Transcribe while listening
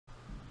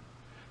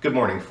Good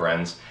morning,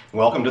 friends.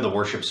 Welcome to the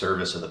worship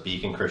service of the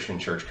Beacon Christian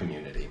Church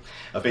community,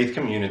 a faith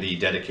community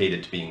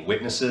dedicated to being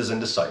witnesses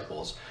and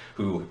disciples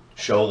who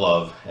show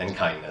love and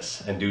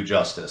kindness and do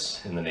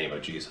justice in the name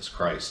of Jesus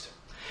Christ.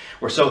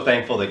 We're so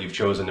thankful that you've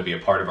chosen to be a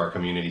part of our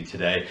community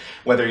today,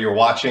 whether you're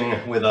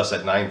watching with us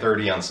at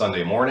 9:30 on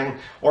Sunday morning,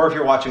 or if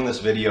you're watching this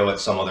video at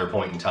some other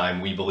point in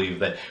time. We believe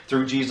that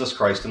through Jesus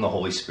Christ and the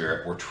Holy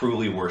Spirit, we're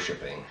truly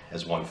worshiping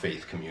as one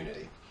faith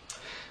community.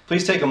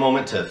 Please take a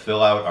moment to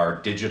fill out our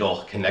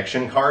digital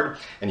connection card,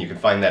 and you can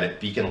find that at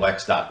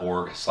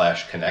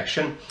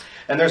beaconlex.org/connection.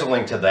 And there's a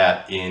link to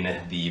that in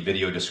the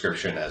video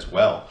description as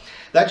well.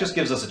 That just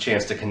gives us a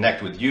chance to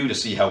connect with you, to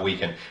see how we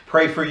can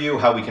pray for you,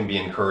 how we can be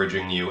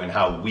encouraging you, and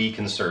how we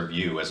can serve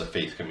you as a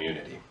faith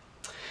community.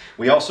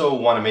 We also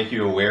want to make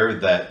you aware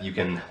that you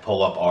can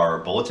pull up our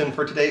bulletin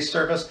for today's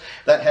service.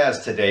 That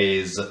has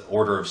today's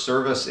order of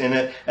service in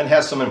it and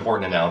has some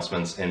important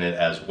announcements in it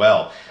as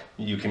well.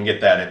 You can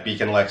get that at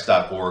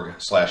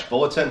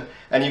beaconlex.org/bulletin,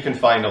 and you can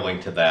find a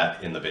link to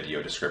that in the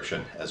video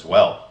description as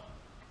well.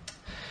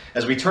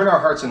 As we turn our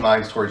hearts and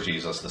minds towards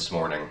Jesus this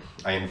morning,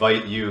 I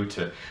invite you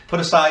to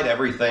put aside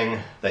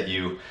everything that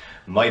you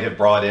might have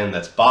brought in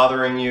that's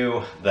bothering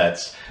you,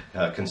 that's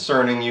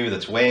concerning you,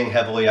 that's weighing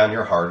heavily on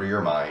your heart or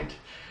your mind.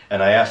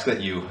 And I ask that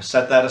you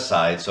set that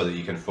aside so that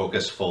you can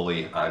focus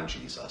fully on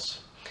Jesus.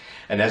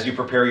 And as you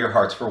prepare your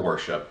hearts for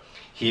worship,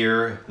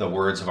 hear the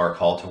words of our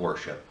call to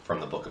worship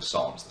from the book of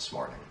Psalms this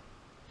morning.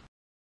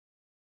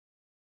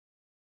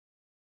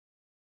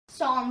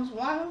 Psalms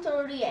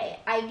 138.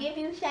 I give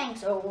you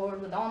thanks, O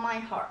Lord, with all my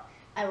heart.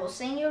 I will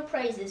sing your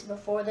praises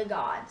before the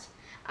gods.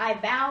 I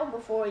bow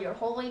before your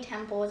holy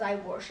temple as I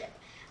worship.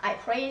 I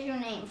praise your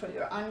name for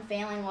your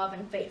unfailing love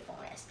and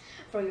faithfulness,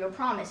 for your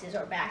promises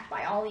are backed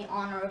by all the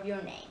honor of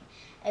your name.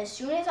 As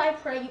soon as I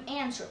pray, you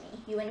answer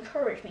me. You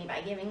encourage me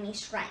by giving me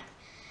strength.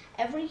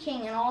 Every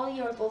king in all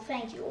the earth will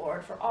thank you,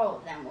 Lord, for all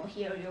of them will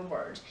hear your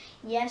words.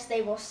 Yes,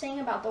 they will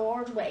sing about the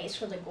Lord's ways,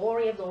 for the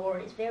glory of the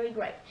Lord is very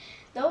great.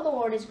 Though the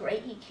Lord is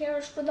great, he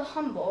cares for the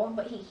humble,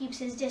 but he keeps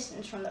his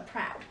distance from the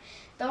proud.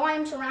 Though I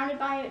am surrounded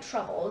by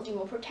troubles, you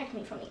will protect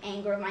me from the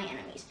anger of my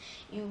enemies.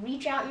 You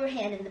reach out your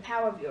hand, and the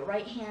power of your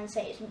right hand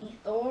saves me.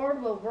 The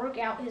Lord will work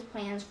out his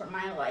plans for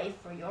my life,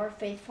 for your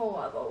faithful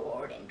love, O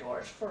Lord,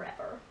 endures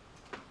forever.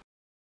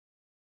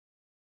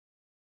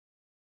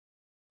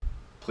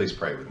 Please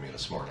pray with me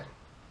this morning.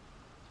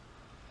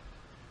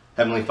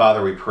 Heavenly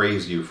Father, we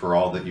praise you for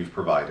all that you've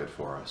provided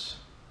for us,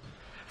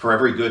 for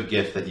every good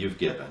gift that you've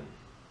given.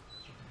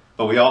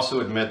 But we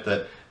also admit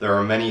that there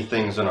are many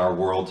things in our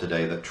world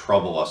today that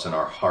trouble us in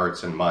our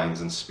hearts and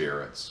minds and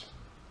spirits.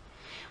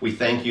 We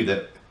thank you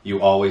that you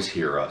always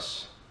hear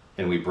us,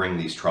 and we bring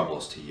these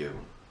troubles to you.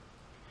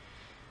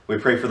 We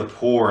pray for the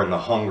poor and the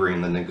hungry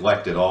and the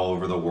neglected all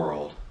over the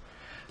world,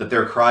 that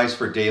their cries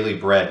for daily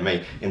bread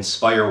may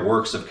inspire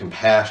works of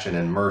compassion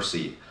and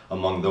mercy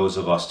among those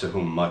of us to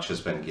whom much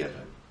has been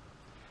given.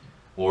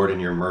 Lord, in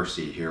your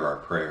mercy, hear our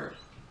prayer.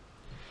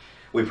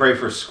 We pray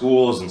for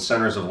schools and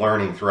centers of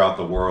learning throughout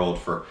the world,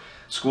 for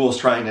schools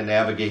trying to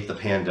navigate the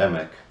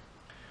pandemic,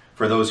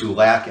 for those who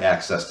lack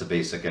access to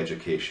basic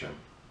education,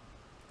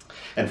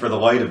 and for the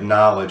light of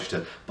knowledge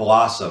to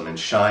blossom and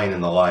shine in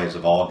the lives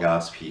of all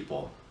God's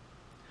people.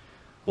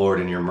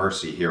 Lord, in your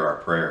mercy, hear our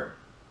prayer.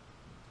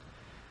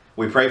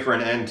 We pray for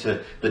an end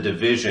to the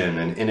division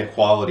and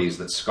inequalities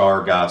that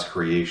scar God's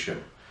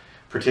creation,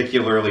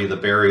 particularly the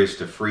barriers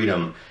to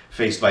freedom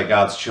faced by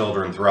God's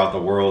children throughout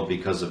the world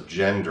because of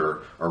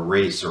gender or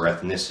race or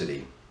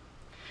ethnicity.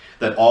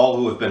 That all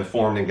who have been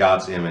formed in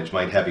God's image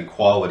might have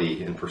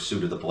equality in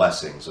pursuit of the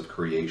blessings of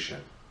creation.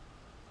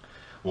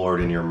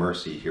 Lord, in your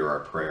mercy, hear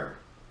our prayer.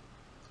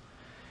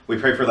 We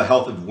pray for the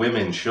health of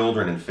women,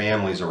 children, and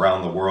families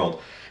around the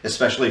world,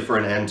 especially for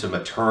an end to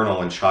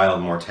maternal and child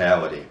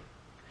mortality.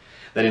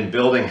 That in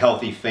building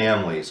healthy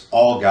families,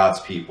 all God's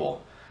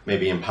people may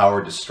be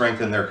empowered to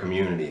strengthen their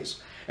communities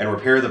and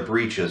repair the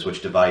breaches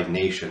which divide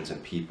nations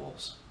and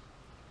peoples.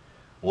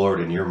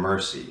 Lord, in your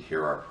mercy,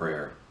 hear our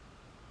prayer.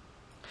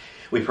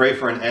 We pray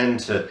for an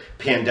end to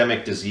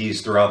pandemic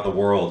disease throughout the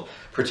world,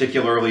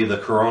 particularly the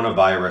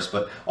coronavirus,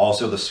 but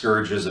also the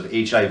scourges of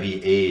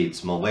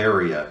HIV/AIDS,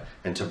 malaria,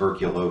 and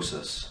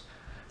tuberculosis.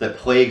 That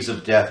plagues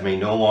of death may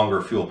no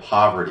longer fuel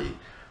poverty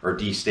or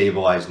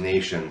destabilize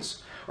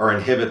nations, or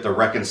inhibit the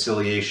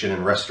reconciliation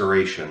and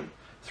restoration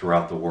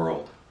throughout the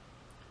world.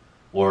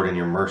 Lord, in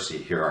your mercy,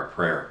 hear our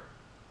prayer.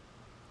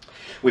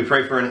 We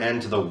pray for an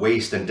end to the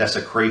waste and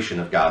desecration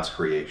of God's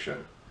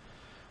creation,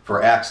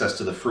 for access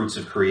to the fruits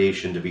of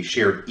creation to be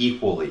shared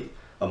equally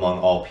among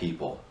all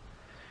people,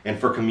 and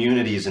for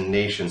communities and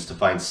nations to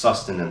find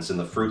sustenance in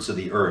the fruits of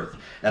the earth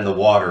and the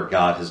water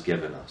God has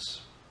given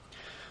us.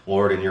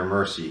 Lord, in your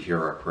mercy,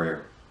 hear our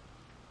prayer.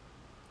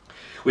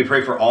 We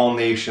pray for all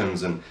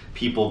nations and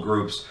people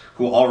groups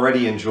who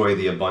already enjoy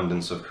the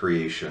abundance of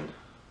creation,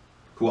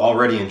 who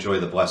already enjoy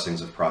the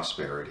blessings of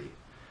prosperity,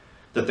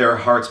 that their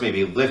hearts may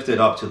be lifted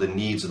up to the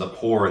needs of the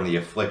poor and the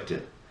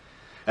afflicted,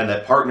 and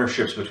that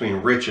partnerships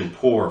between rich and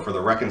poor for the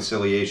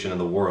reconciliation of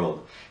the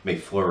world may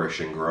flourish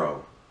and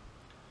grow.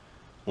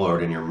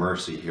 Lord, in your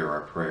mercy, hear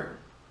our prayer.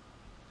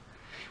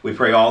 We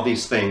pray all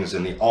these things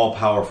in the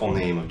all-powerful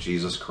name of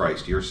Jesus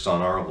Christ, your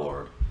Son, our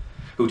Lord,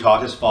 who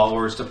taught his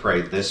followers to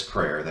pray this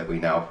prayer that we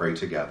now pray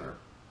together.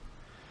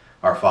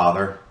 Our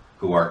Father,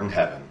 who art in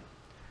heaven,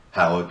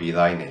 hallowed be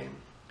thy name.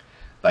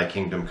 Thy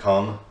kingdom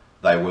come,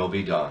 thy will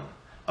be done,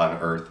 on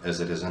earth as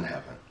it is in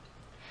heaven.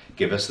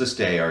 Give us this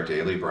day our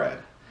daily bread,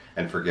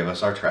 and forgive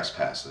us our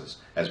trespasses,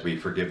 as we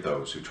forgive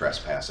those who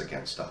trespass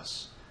against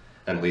us.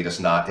 And lead us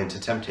not into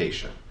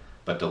temptation,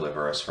 but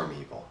deliver us from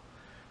evil.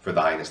 For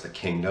thine is the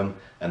kingdom,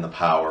 and the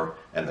power,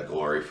 and the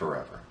glory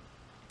forever.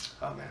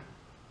 Amen.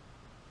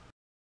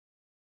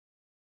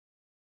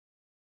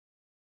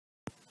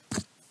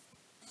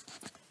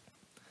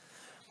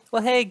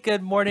 Well, hey,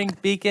 good morning,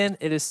 Beacon.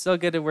 It is so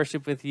good to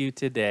worship with you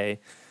today.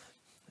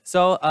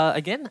 So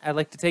again, I'd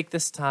like to take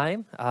this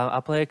time.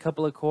 I'll play a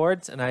couple of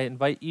chords, and I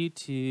invite you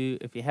to,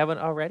 if you haven't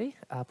already,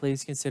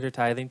 please consider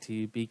tithing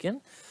to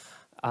Beacon.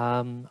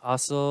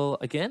 Also,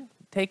 again,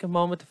 take a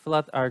moment to fill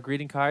out our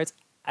greeting cards.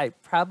 I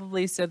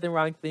probably said the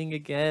wrong thing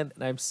again,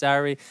 and I'm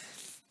sorry.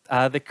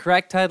 The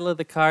correct title of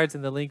the cards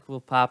and the link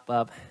will pop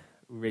up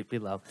right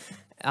below.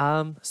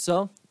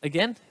 So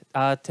again,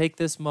 take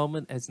this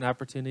moment as an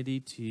opportunity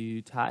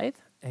to tithe,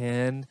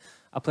 and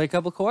I'll play a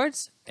couple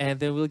chords, and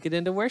then we'll get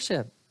into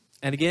worship.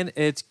 And again,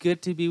 it's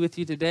good to be with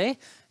you today.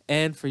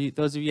 And for you,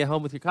 those of you at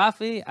home with your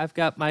coffee, I've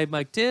got my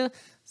mug too.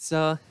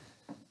 So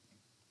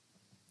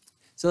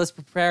let's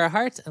prepare our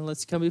hearts and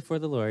let's come before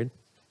the Lord.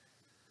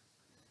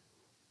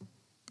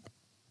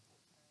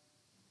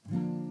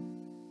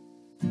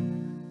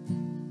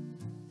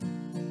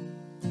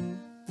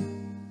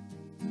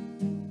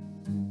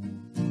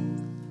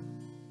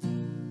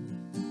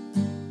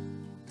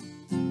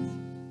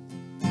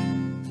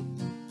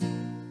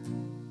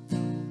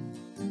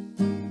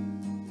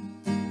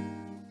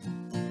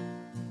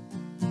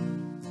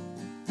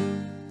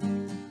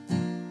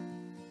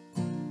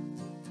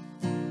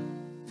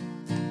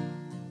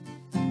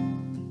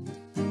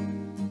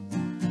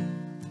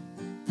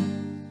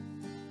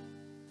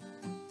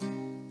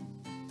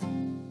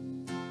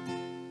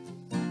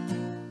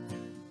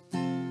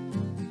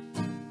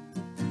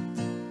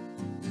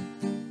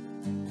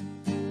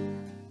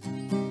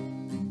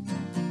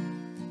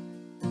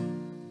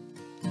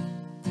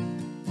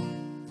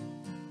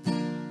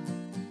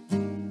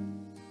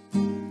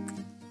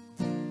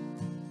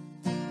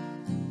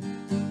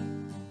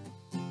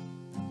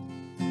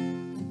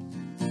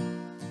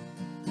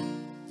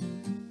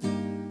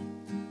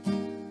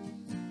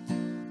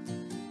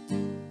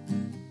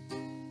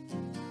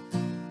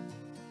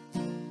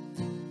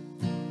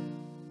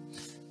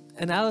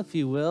 And now, if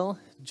you will,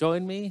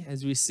 join me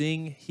as we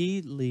sing,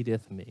 He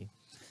Leadeth Me.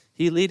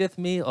 He leadeth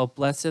me, O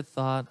blessed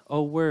thought,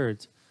 O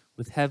words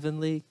with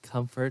heavenly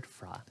comfort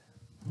fraught.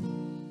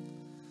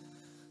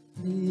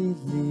 He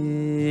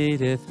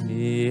leadeth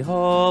me,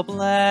 O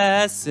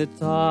blessed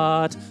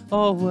thought,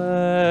 O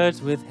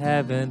words with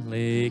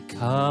heavenly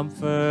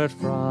comfort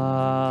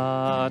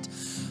fraught.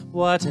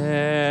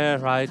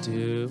 Whate'er I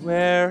do,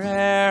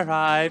 where'er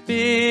I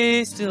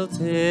be, still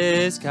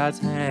 'tis God's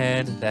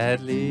hand that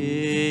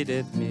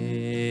leadeth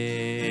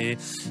me.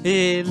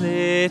 He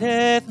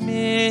leadeth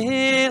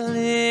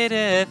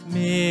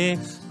me,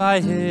 by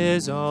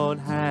his own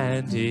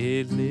hand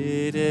he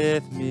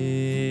leadeth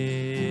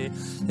me.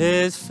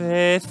 His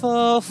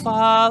faithful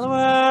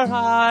follower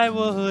I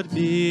would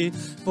be,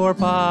 for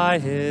by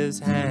his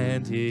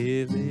hand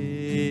he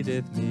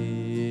leadeth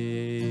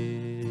me.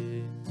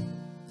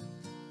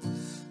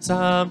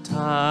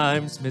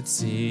 Sometimes mid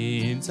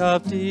scenes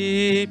of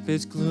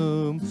deepest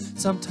gloom,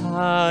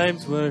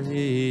 sometimes where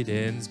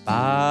Eden's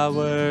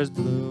bowers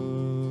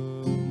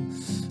bloom.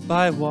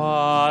 By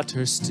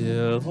water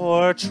still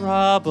or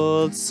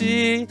troubled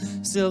sea,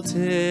 still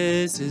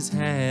 'tis his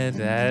hand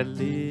that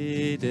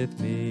leadeth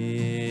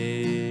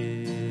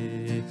me.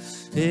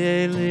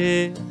 He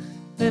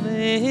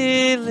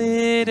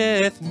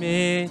leadeth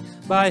me,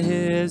 by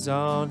his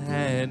own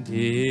hand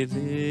he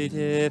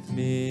leadeth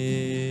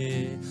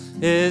me.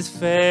 His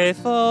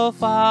faithful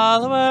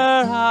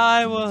follower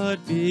I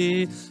would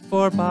be,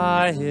 for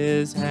by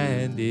his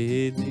hand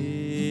he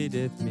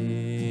leadeth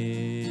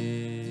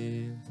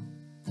me.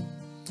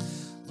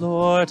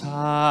 Lord,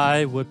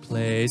 I would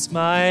place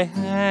my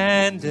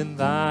hand in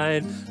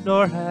thine,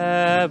 nor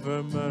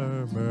ever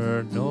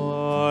murmur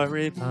nor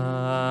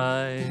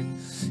repine.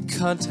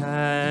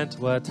 Content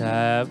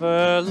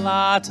whatever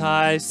lot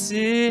I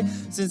see,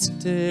 since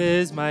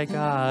 'tis my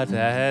God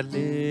that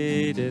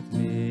leadeth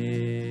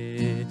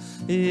me.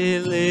 He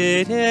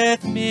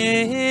leadeth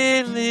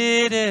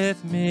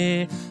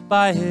me,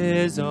 by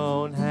his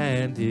own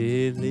hand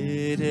he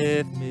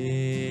leadeth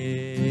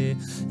me.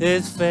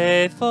 His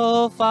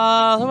faithful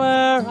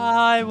follower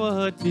I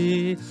would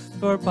be,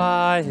 for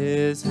by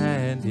his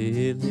hand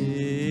he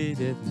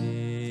leadeth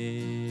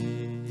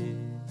me.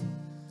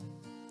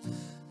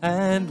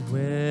 And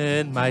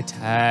when my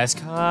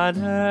task on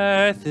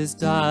earth is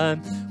done,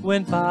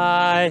 when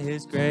by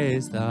his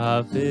grace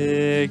the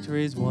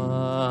victory's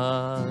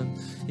won,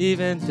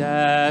 even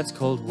death's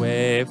cold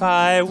wave,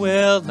 I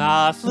will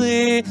not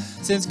flee,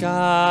 since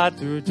God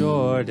through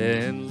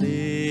Jordan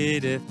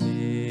leadeth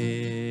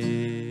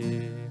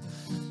me.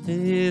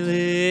 He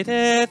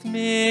leadeth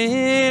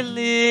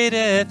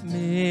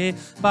me,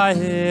 by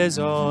his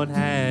own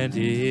hand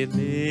he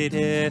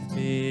leadeth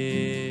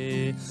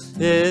me.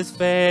 His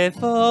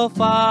faithful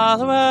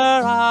follower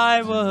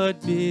I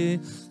would be,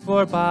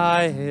 for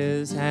by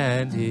his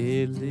hand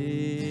he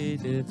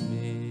leadeth me.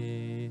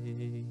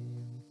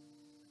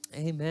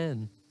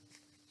 Amen.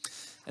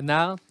 And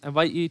now I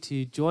invite you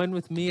to join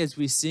with me as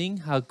we sing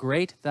How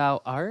Great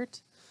Thou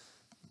Art.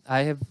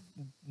 I have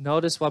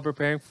noticed while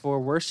preparing for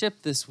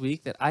worship this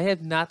week that I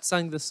have not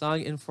sung the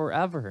song in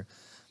forever.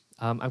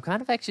 I'm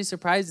kind of actually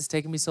surprised it's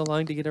taken me so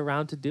long to get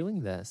around to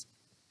doing this.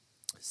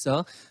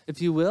 So,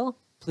 if you will,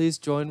 please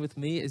join with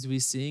me as we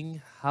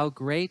sing How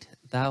Great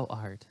Thou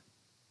Art.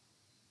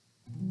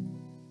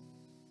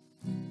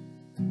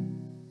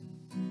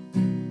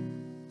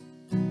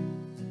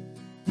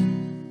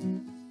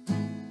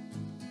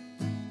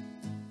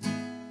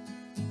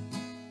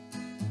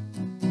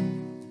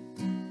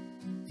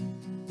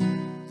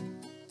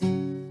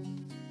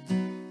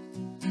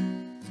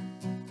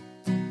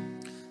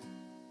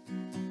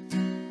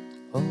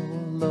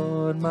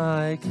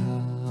 My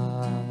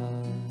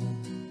God,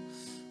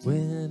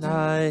 when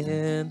I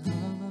in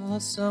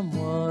awesome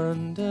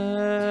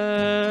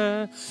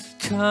wonder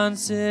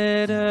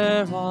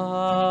consider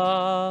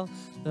all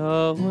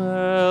the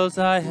worlds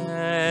thy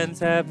hands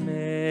have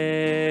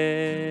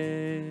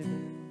made,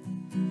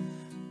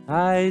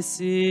 I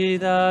see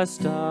the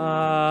stars,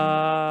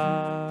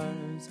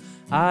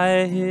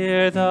 I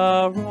hear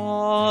the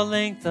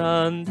rolling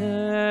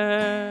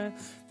thunder,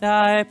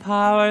 thy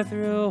power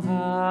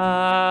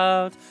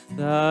throughout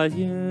the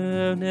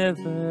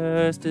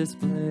universe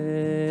displayed.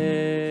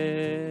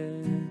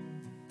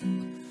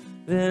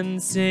 Then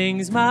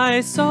sings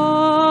my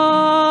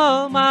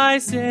soul, my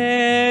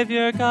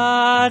Savior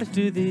God,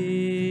 to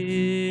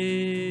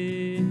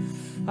thee.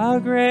 How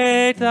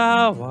great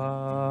thou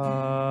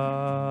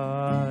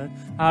art,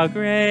 how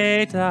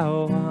great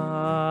thou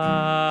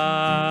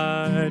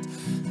art.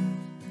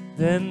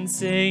 Then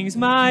sings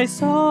my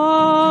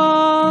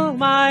soul,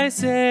 my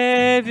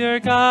Savior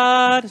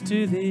God,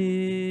 to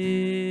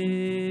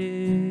thee.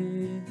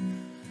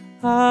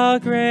 How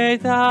great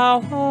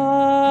thou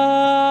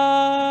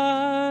art,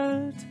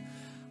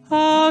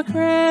 how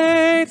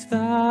great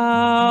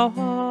thou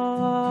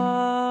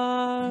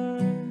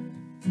art.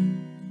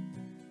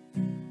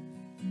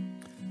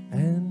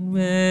 And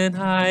when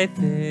I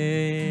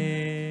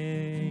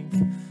think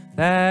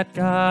that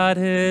God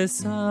his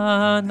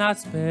Son not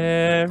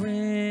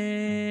sparing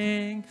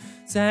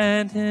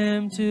sent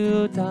him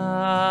to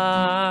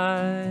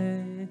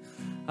die,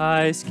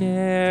 I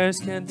scarce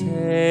can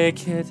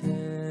take it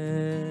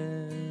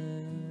in,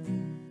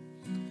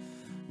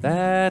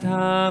 that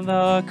on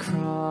the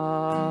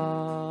cross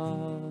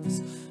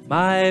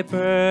my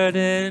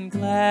burden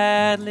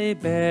gladly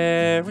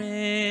bearing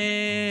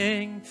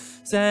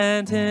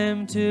sent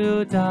him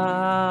to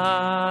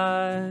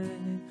die,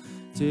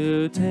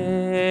 to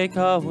take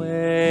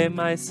away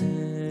my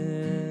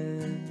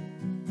sin.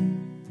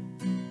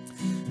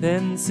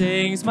 Then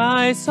sings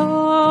my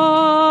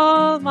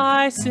soul,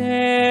 my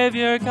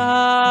Savior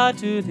God,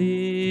 to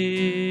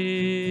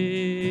thee.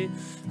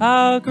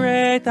 How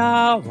great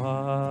thou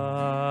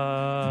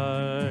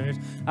art,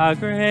 how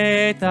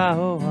great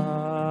thou art.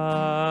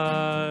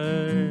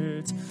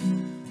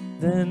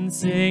 Then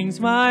sings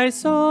my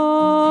soul,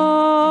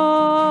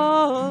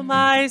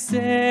 my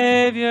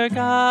Savior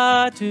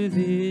God, to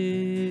thee.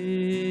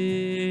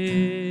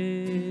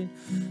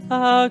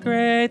 How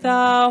great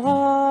thou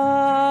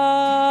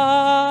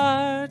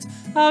art,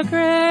 how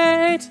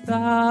great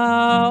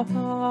thou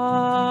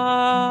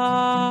art.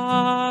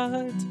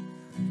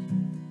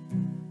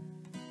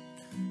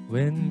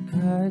 When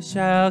Christ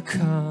shall come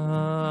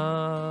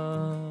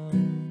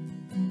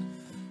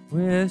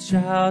with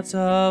shouts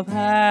of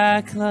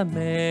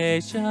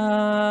acclamation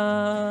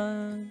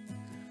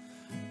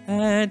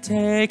and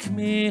take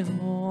me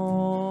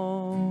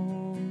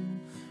home,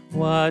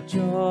 what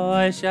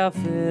joy shall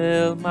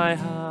fill my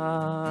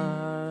heart.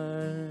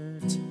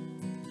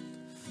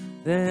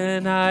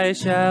 Then I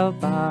shall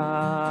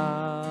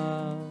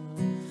bow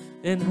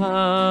in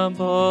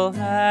humble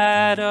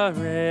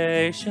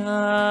adoration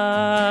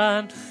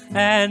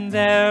and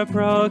there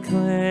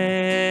proclaim,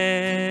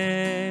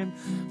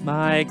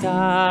 my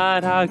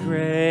God, how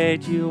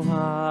great you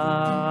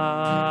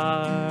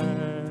are.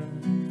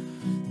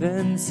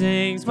 Then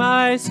sings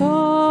my soul,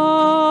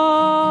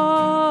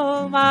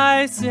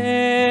 my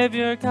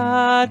Savior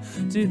God,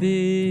 to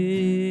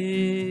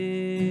thee.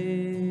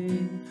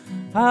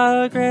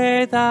 How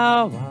great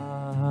thou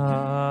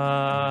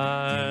art,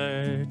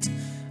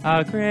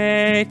 how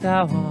great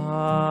thou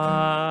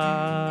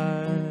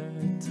art.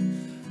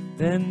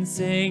 Then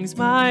sings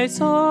my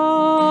soul,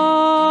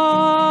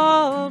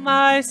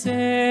 my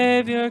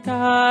Savior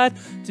God,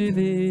 to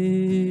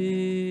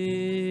thee.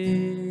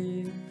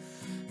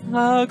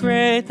 How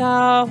great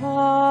thou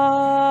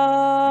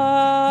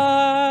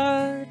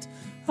art,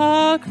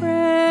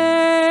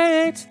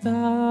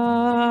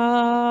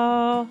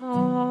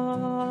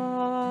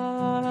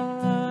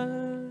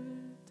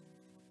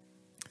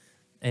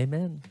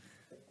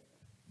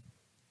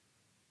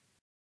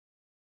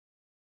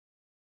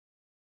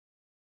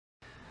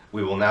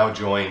 we will now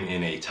join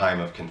in a time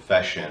of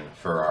confession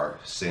for our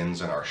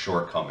sins and our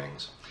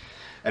shortcomings.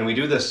 And we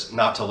do this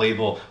not to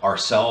label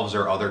ourselves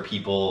or other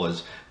people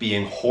as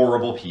being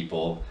horrible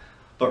people,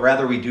 but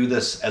rather we do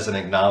this as an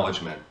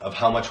acknowledgement of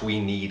how much we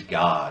need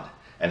God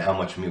and how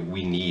much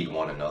we need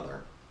one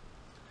another.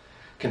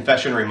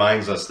 Confession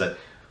reminds us that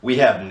we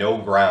have no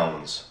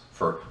grounds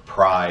for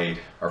pride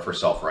or for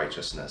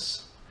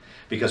self-righteousness,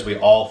 because we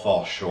all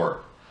fall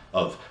short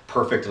of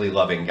perfectly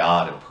loving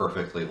God and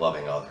perfectly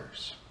loving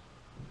others.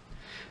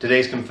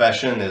 Today's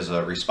confession is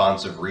a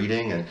responsive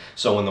reading, and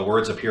so when the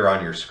words appear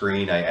on your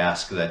screen, I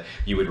ask that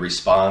you would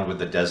respond with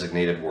the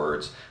designated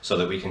words so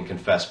that we can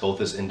confess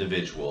both as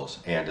individuals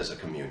and as a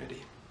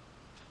community.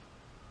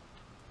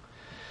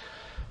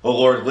 O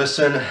Lord,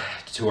 listen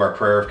to our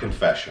prayer of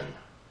confession,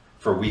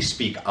 for we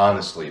speak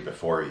honestly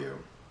before you.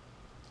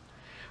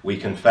 We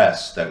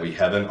confess that we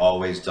haven't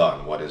always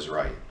done what is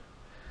right,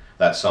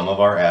 that some of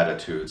our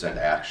attitudes and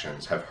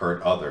actions have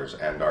hurt others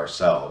and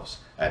ourselves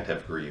and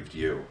have grieved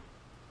you.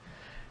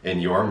 In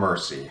your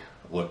mercy,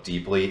 look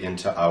deeply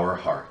into our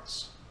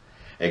hearts.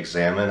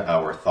 Examine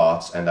our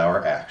thoughts and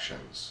our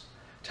actions.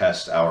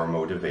 Test our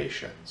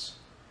motivations.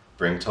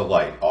 Bring to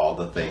light all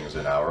the things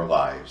in our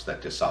lives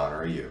that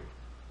dishonor you.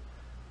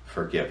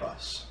 Forgive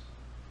us.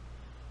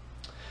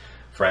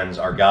 Friends,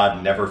 our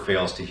God never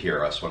fails to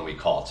hear us when we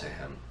call to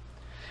him.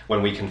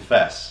 When we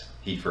confess,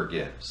 he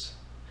forgives.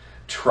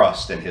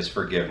 Trust in his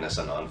forgiveness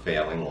and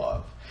unfailing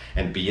love,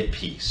 and be at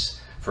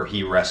peace, for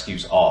he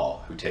rescues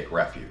all who take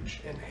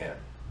refuge in him.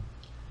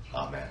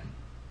 Amen.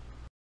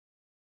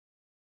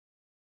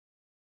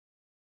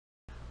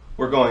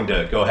 We're going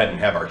to go ahead and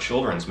have our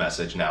children's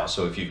message now,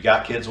 so if you've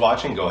got kids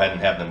watching, go ahead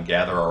and have them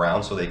gather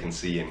around so they can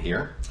see and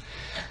hear.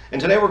 And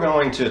today we're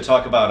going to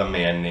talk about a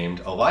man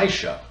named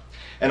Elisha.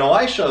 And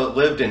Elisha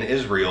lived in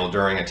Israel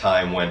during a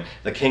time when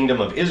the kingdom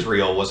of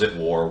Israel was at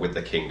war with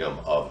the kingdom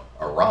of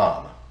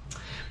Aram.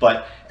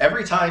 But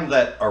every time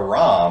that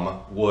Aram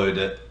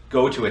would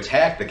go to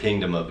attack the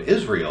kingdom of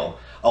Israel,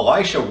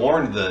 Elisha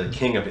warned the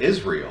king of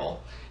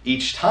Israel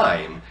each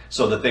time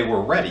so that they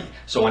were ready.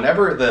 So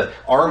whenever the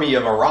army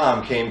of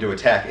Aram came to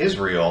attack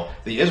Israel,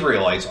 the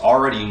Israelites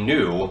already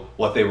knew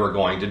what they were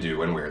going to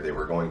do and where they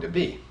were going to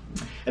be.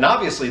 And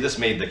obviously this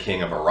made the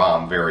king of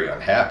Aram very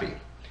unhappy.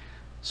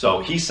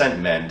 So he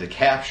sent men to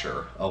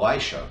capture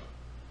Elisha.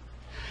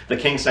 The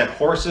king sent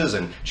horses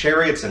and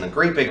chariots and a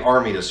great big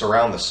army to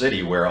surround the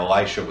city where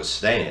Elisha was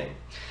staying.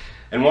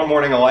 And one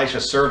morning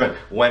Elisha's servant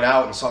went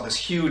out and saw this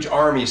huge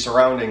army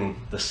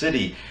surrounding the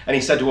city. And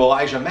he said to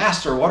Elijah,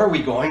 "Master, what are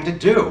we going to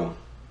do?"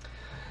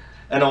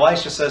 And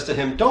Elisha says to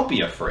him, "Don't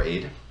be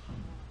afraid."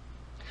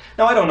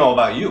 Now, I don't know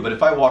about you, but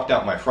if I walked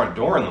out my front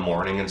door in the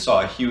morning and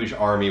saw a huge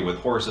army with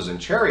horses and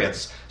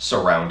chariots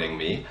surrounding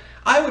me,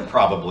 I would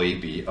probably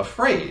be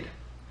afraid.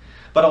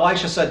 But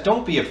Elisha said,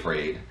 "Don't be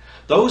afraid.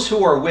 Those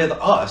who are with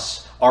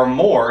us are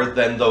more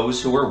than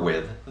those who are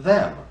with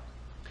them."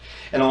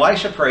 And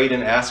Elisha prayed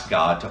and asked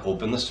God to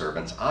open the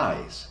servant's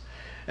eyes.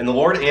 And the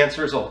Lord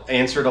answered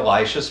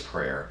Elisha's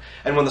prayer.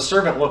 And when the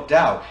servant looked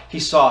out, he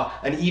saw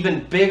an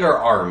even bigger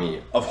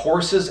army of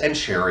horses and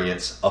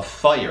chariots of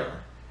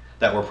fire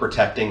that were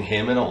protecting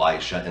him and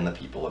Elisha and the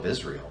people of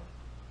Israel.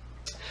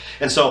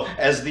 And so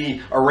as the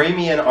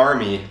Aramean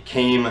army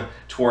came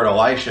toward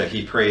Elisha,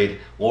 he prayed,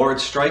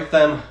 "Lord, strike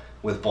them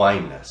with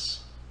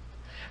blindness."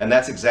 And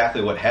that's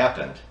exactly what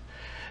happened.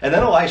 And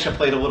then Elisha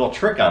played a little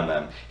trick on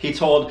them. He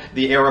told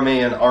the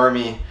Aramean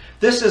army,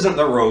 "This isn't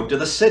the road to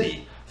the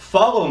city.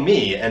 Follow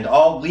me and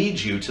I'll lead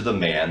you to the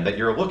man that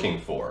you're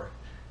looking for."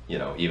 You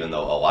know, even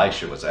though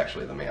Elisha was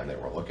actually the man they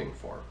were looking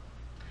for.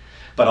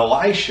 But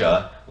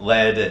Elisha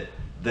led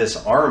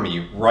this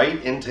army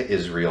right into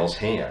Israel's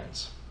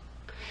hands.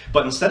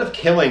 But instead of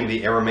killing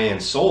the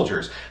Aramean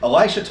soldiers,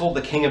 Elisha told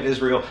the king of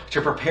Israel to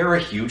prepare a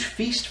huge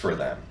feast for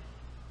them.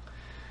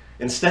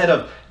 Instead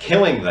of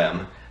killing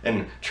them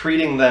and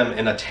treating them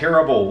in a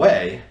terrible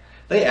way,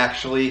 they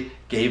actually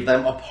gave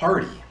them a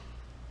party.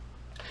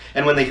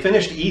 And when they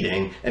finished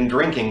eating and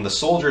drinking, the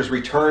soldiers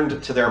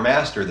returned to their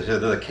master, to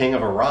the king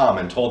of Aram,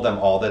 and told them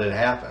all that had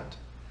happened.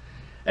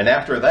 And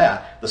after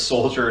that, the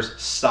soldiers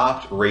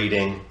stopped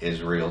raiding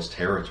Israel's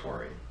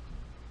territory.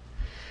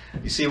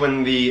 You see,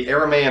 when the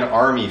Aramean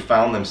army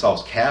found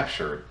themselves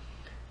captured,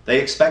 they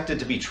expected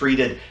to be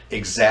treated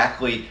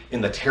exactly in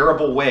the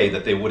terrible way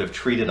that they would have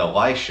treated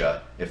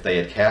Elisha if they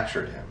had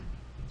captured him.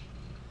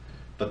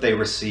 But they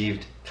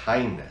received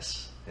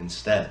kindness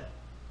instead.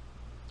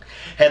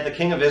 Had the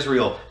king of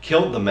Israel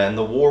killed the men,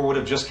 the war would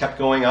have just kept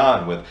going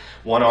on, with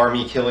one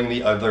army killing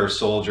the other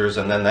soldiers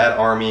and then that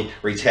army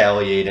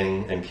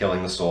retaliating and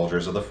killing the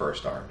soldiers of the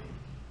first army.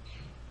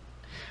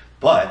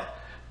 But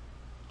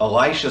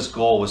Elisha's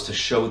goal was to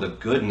show the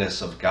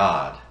goodness of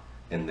God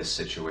in this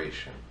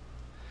situation.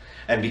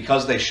 And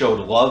because they showed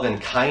love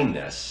and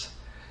kindness,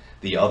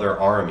 the other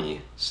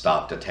army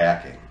stopped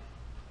attacking.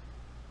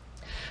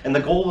 And the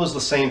goal was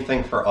the same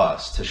thing for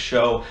us, to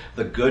show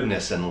the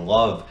goodness and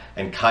love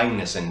and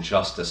kindness and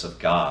justice of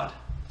God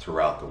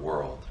throughout the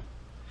world.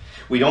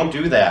 We don't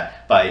do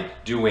that by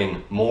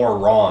doing more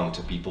wrong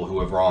to people who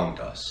have wronged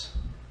us.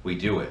 We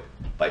do it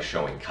by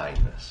showing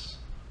kindness.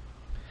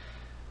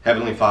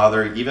 Heavenly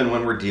Father, even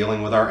when we're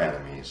dealing with our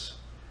enemies,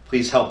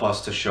 please help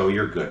us to show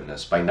your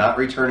goodness by not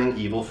returning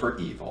evil for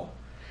evil,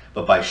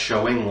 but by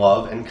showing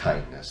love and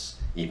kindness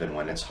even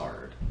when it's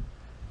hard.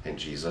 In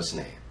Jesus'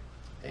 name,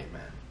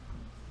 amen.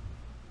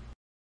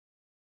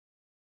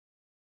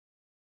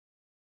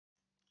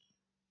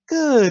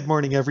 Good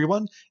morning,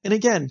 everyone. And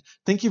again,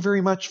 thank you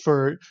very much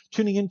for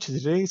tuning in to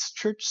today's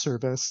church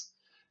service.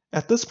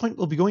 At this point,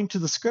 we'll be going to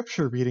the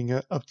scripture reading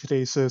of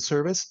today's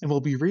service, and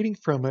we'll be reading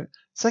from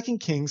 2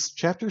 Kings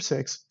chapter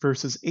 6,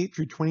 verses 8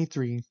 through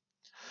 23.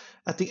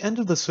 At the end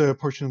of this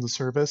portion of the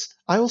service,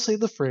 I will say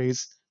the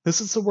phrase, "This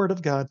is the word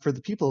of God for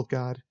the people of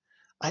God."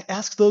 I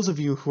ask those of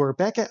you who are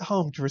back at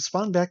home to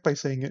respond back by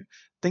saying it,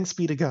 "Thanks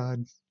be to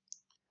God."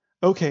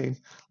 Okay,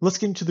 let's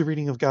get into the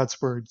reading of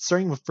God's word,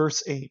 starting with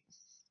verse 8.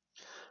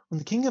 When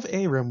the king of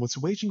Aram was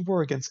waging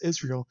war against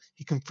Israel,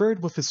 he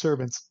conferred with his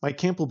servants, "My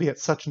camp will be at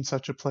such and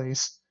such a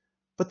place."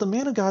 But the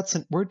man of God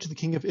sent word to the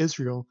king of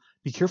Israel,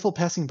 "Be careful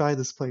passing by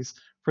this place,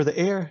 for the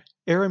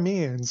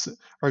Arameans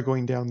are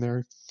going down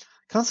there."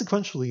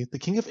 Consequently, the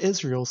king of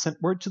Israel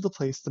sent word to the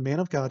place the man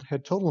of God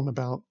had told him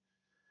about.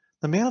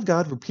 The man of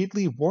God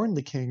repeatedly warned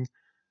the king,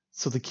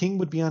 so the king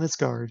would be on his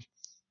guard.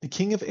 The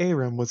king of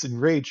Aram was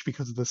enraged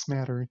because of this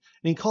matter, and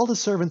he called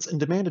his servants and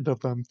demanded of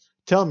them,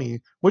 "Tell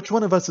me, which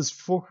one of us is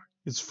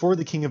for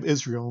the king of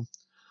Israel?"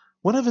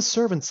 One of his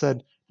servants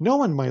said, "No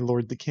one, my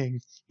lord the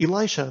king.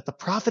 Elisha, the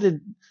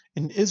prophet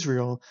in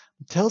Israel,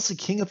 tells the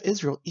king of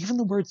Israel even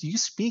the words you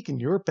speak in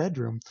your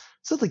bedroom."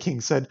 So the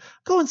king said,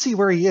 "Go and see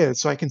where he is,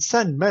 so I can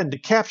send men to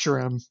capture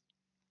him."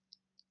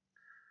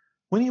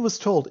 When he was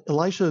told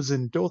Elisha is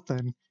in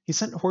Dothan, he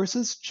sent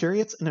horses,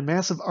 chariots, and a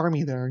massive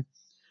army there.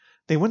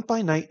 They went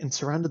by night and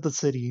surrounded the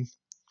city.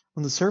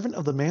 When the servant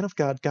of the man of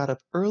God got up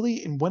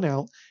early and went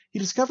out, he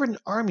discovered an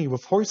army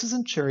with horses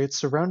and chariots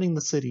surrounding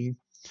the city.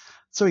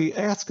 So he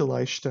asked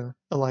Elisha,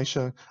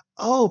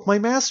 "Oh, my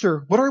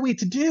master, what are we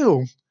to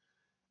do?"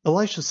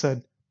 Elisha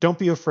said, "Don't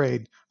be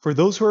afraid, for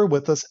those who are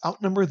with us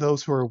outnumber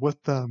those who are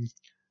with them."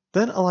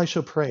 Then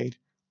Elisha prayed,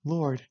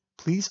 "Lord,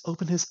 please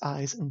open his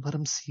eyes and let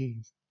him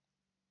see."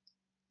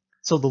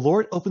 So the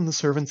Lord opened the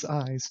servant's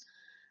eyes,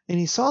 and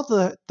he saw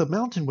that the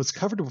mountain was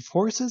covered with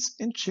horses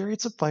and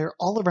chariots of fire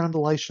all around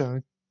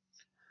Elisha.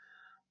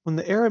 When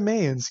the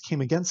Arameans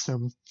came against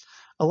him,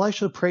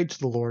 Elisha prayed to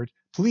the Lord,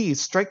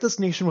 "Please strike this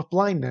nation with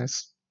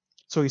blindness."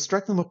 So he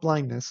struck them with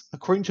blindness,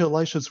 according to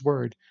Elisha's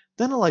word.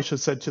 Then Elisha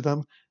said to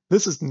them,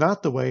 "This is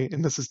not the way,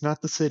 and this is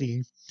not the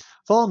city.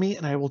 Follow me,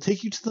 and I will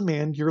take you to the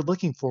man you're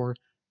looking for."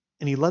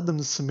 And he led them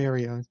to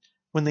Samaria.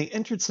 When they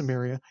entered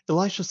Samaria,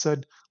 Elisha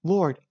said,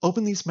 "Lord,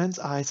 open these men's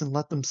eyes and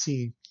let them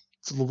see."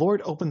 So the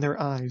Lord opened their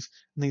eyes,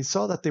 and they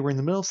saw that they were in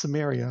the middle of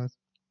Samaria.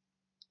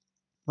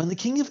 When the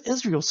king of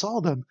Israel saw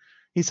them,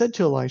 he said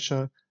to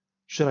Elisha,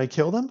 "Should I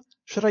kill them?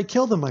 Should I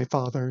kill them, my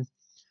father?"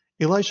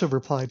 Elisha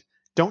replied,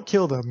 "Don't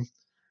kill them.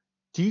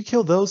 Do you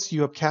kill those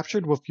you have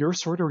captured with your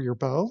sword or your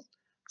bow?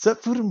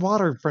 Set food and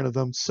water in front of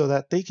them so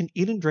that they can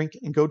eat and drink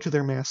and go to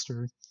their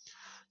master."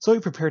 So he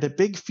prepared a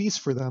big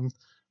feast for them.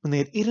 When they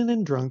had eaten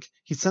and drunk,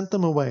 he sent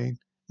them away,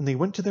 and they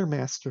went to their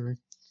master.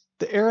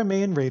 The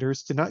Aramean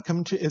raiders did not come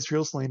into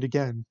Israel's land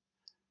again.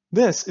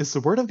 This is the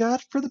word of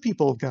God for the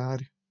people of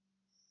God.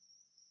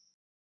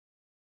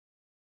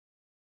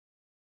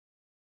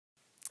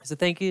 So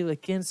thank you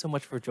again so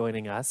much for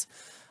joining us.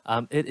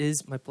 It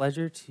is my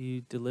pleasure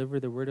to deliver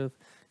the word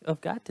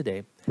of God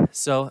today.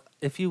 So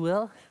if you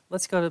will,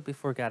 let's go to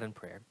before God in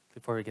prayer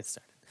before we get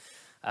started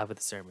with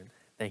the sermon.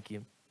 Thank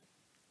you.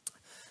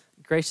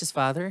 Gracious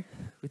Father,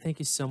 we thank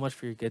you so much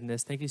for your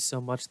goodness. Thank you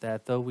so much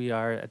that though we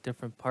are at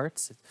different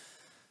parts,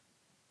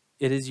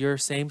 it is your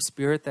same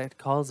spirit that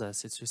calls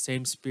us. It's your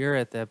same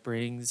spirit that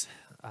brings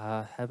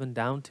heaven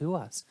down to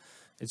us.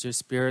 It's your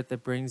spirit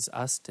that brings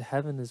us to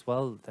heaven as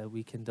well, that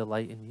we can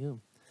delight in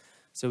you.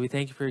 So we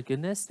thank you for your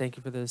goodness. Thank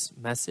you for this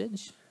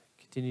message.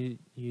 Continue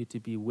you to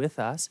be with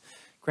us.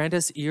 Grant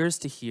us ears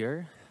to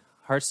hear,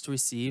 hearts to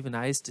receive, and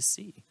eyes to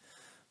see.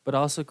 But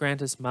also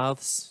grant us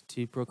mouths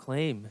to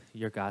proclaim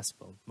your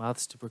gospel,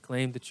 mouths to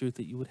proclaim the truth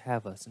that you would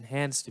have us, and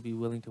hands to be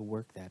willing to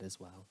work that as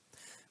well.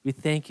 We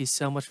thank you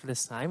so much for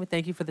this time. We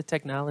thank you for the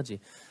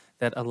technology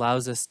that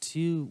allows us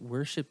to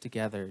worship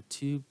together,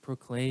 to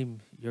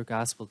proclaim your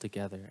gospel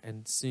together,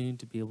 and soon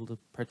to be able to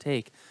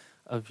partake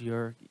of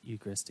your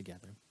Eucharist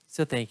together.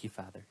 So thank you,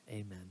 Father.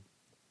 Amen.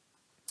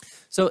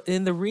 So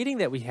in the reading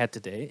that we had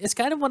today, it's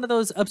kind of one of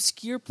those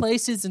obscure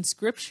places in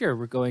Scripture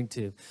we're going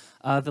to.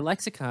 The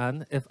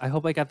lexicon, I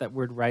hope I got that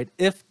word right.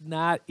 If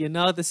not,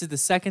 this is the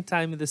second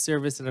time in the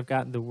service that I've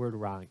gotten the word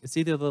wrong. It's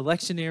either the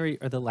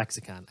lectionary or the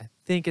lexicon. I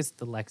think it's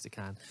the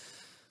lexicon.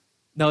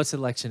 No, it's the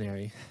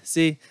lectionary.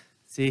 See,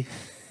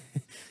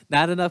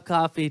 not enough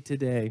coffee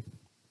today.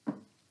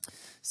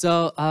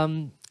 So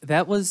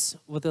that was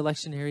what the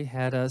lectionary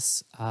had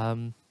us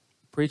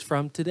preach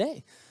from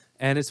today.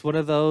 And it's one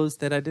of those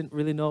that I didn't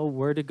really know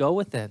where to go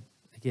with it.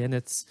 Again,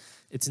 it's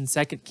in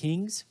 2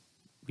 Kings.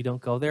 We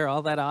don't go there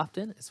all that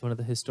often. It's one of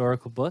the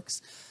historical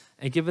books.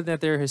 And given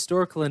that they're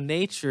historical in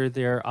nature,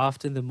 they're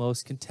often the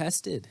most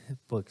contested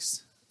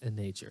books in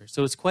nature.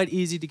 So it's quite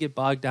easy to get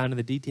bogged down in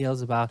the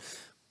details about,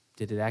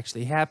 did it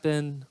actually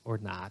happen or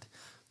not?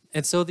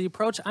 And so the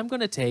approach I'm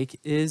going to take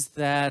is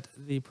that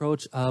the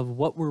approach of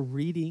what we're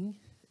reading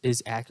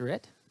is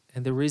accurate.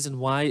 And the reason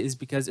why is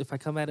because if I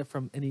come at it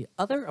from any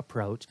other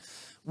approach,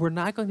 we're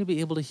not going to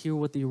be able to hear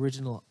what the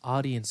original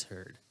audience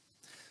heard.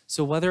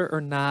 So whether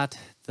or not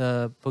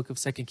the book of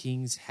 2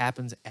 Kings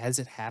happens as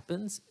it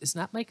happens is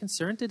not my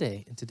concern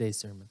today in today's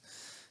sermon.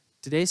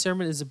 Today's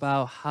sermon is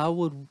about how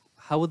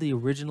would the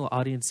original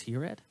audience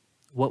hear it?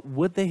 What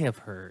would they have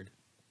heard?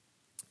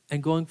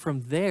 And going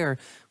from there,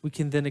 we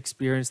can then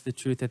experience the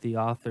truth that the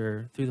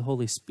author, through the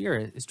Holy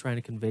Spirit, is trying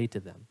to convey to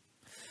them.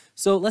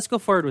 So let's go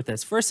forward with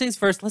this. First things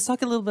first, let's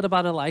talk a little bit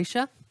about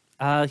Elisha.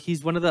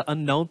 He's one of the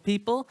unknown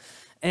people,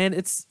 and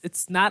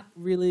it's not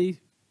really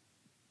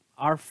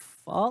our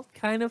fault,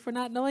 kind of, for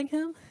not knowing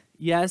him.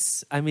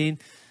 Yes, I mean,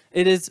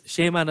 it is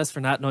shame on us for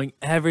not knowing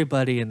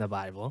everybody in the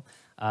Bible.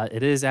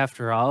 It is,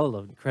 after all,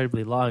 an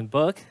incredibly long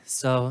book,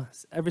 so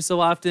every so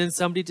often,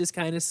 somebody just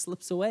kind of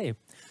slips away.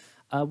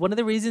 One of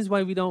the reasons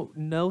why we don't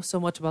know so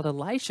much about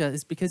Elisha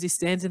is because he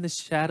stands in the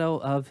shadow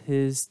of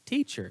his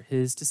teacher,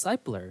 his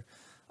discipler,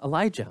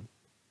 Elijah.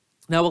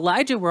 Now,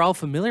 Elijah we're all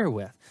familiar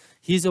with.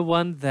 He's the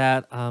one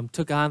that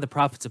took on the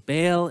prophets of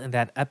Baal in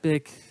that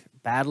epic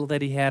battle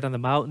that he had on the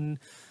mountain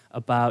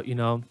about,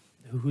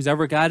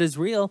 whoever God is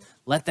real,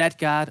 let that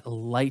God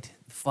light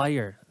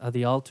fire of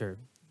the altar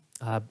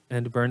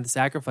and burn the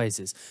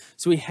sacrifices.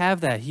 So we have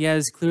that. He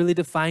has clearly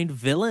defined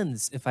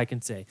villains, if I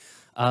can say.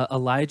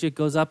 Elijah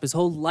goes up his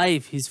whole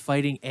life. He's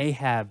fighting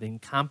Ahab, the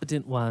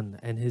incompetent one,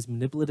 and his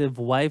manipulative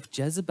wife,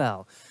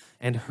 Jezebel,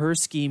 and her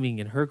scheming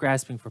and her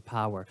grasping for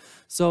power.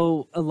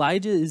 So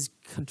Elijah is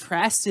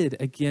contrasted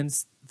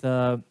against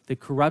the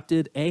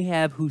corrupted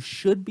Ahab, who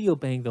should be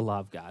obeying the law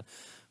of God,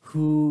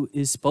 who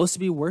is supposed to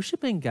be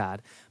worshiping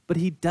God, but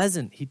he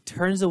doesn't. He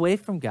turns away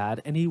from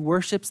God, and he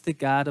worships the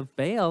god of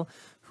Baal,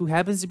 who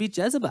happens to be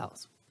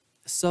Jezebel's.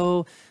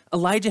 So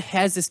Elijah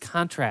has this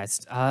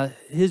contrast.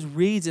 His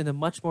reads in a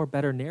much more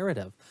better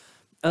narrative.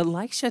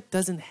 Elisha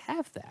doesn't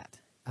have that.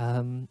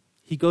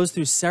 He goes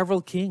through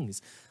several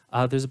kings.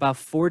 There's about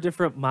 4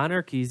 different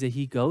monarchies that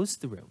he goes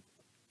through.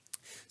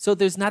 So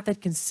there's not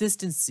that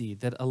consistency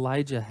that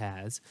Elijah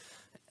has.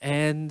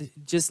 And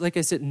just like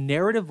I said,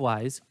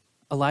 narrative-wise,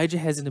 Elijah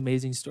has an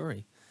amazing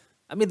story.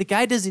 I mean, the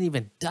guy doesn't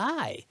even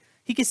die.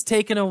 He gets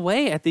taken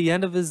away at the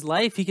end of his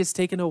life. He gets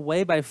taken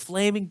away by a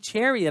flaming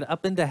chariot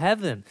up into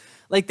heaven.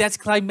 Like, that's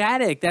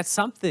climatic. That's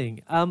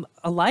something.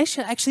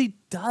 Elisha actually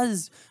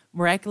does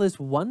miraculous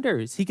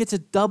wonders. He gets a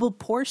double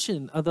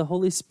portion of the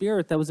Holy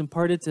Spirit that was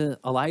imparted to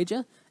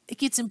Elijah. It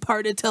gets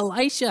imparted to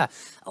Elisha.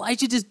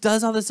 Elijah just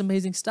does all this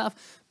amazing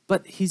stuff,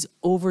 but he's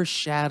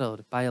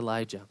overshadowed by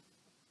Elijah.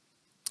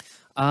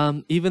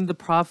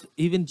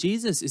 Even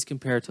Jesus is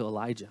compared to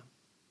Elijah.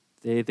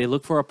 They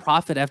look for a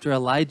prophet after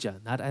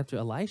Elijah, not after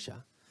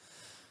Elisha.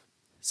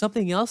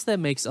 Something else that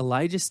makes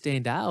Elijah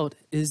stand out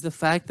is the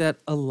fact that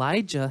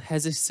Elijah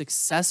has a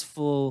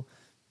successful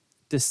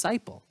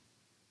disciple.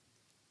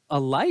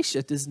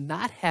 Elisha does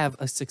not have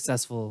a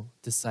successful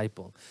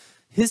disciple.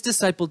 His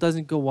disciple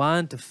doesn't go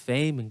on to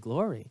fame and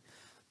glory,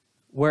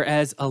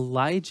 whereas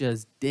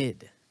Elijah's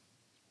did.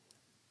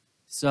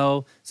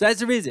 So that's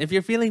the reason. If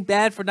you're feeling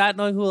bad for not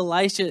knowing who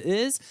Elisha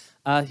is,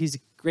 he's a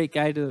great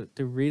guy to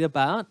read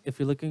about. If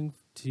you're looking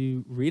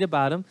to read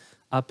about him,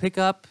 pick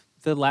up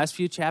the last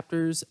few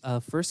chapters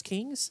of 1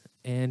 Kings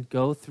and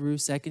go through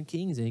 2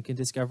 Kings, and you can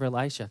discover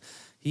Elisha.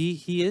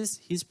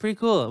 He's pretty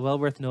cool, well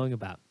worth knowing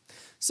about.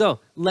 So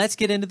let's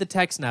get into the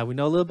text now. We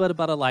know a little bit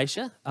about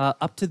Elisha.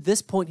 Up to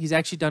this point, he's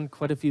actually done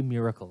quite a few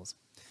miracles.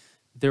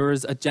 There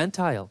was a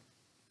Gentile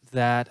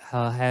that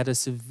had a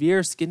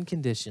severe skin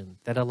condition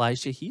that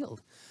Elisha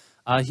healed.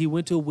 He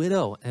went to a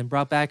widow and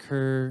brought back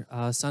her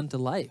son to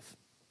life.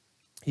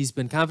 He's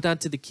been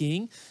confidant to the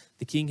king.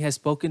 The king has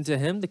spoken to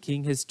him. The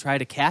king has tried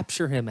to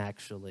capture him,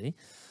 actually.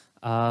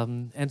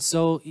 And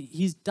so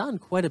he's done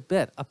quite a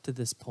bit up to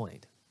this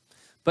point.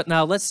 But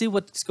now let's see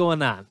what's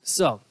going on.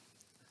 So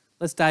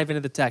let's dive into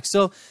the text.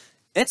 So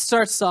it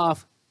starts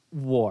off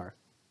war.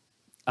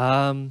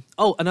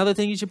 Another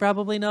thing you should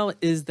probably know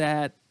is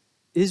that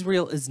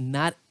Israel is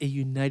not a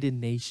united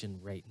nation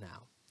right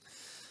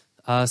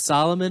now.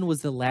 Solomon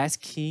was the last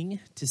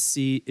king to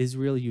see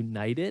Israel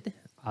united.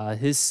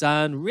 His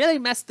son really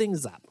messed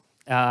things up,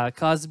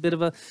 caused a bit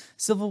of a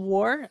civil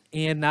war,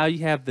 and now you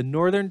have the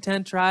northern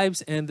 10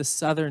 tribes and the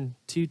southern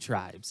 2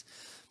 tribes.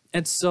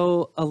 And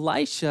so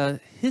Elisha,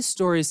 his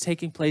story is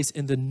taking place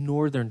in the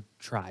northern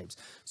tribes.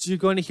 So you're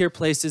going to hear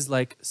places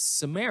like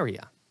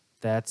Samaria.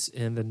 That's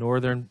in the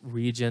northern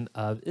region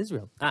of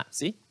Israel.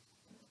 See?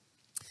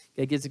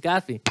 Gotta get some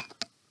coffee.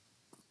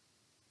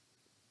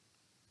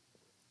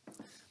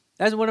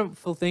 That's one of the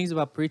wonderful things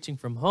about preaching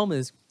from home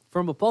is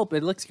from a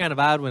pulpit, it looks kind of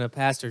odd when a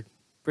pastor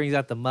brings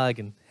out the mug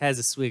and has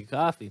a swig of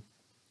coffee.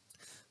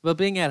 But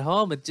being at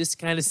home, it just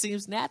kind of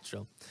seems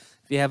natural.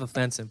 If If you have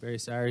offense, I'm very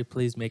sorry.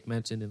 Please make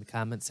mention in the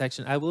comment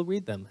section. I will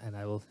read them, and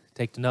I will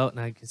take the note, and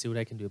I can see what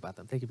I can do about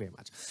them. Thank you very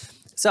much.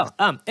 So,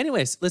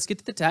 anyways, let's get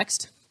to the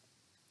text.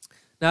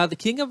 Now, the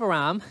king of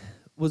Aram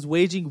was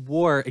waging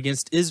war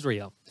against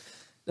Israel.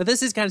 Now,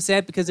 this is kind of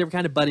sad because they were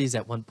kind of buddies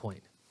at one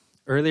point.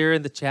 Earlier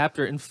in the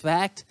chapter, in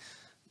fact,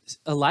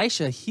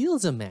 Elisha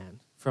heals a man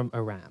from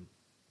Aram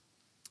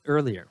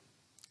earlier.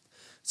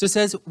 So it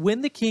says,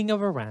 when the king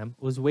of Aram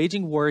was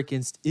waging war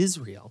against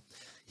Israel,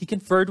 he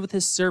conferred with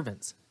his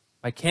servants,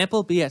 my camp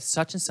will be at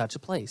such and such a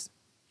place.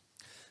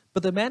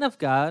 But the man of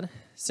God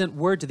sent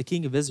word to the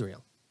king of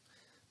Israel,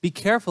 be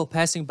careful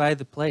passing by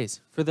the place,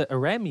 for the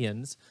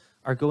Arameans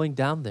are going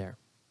down there.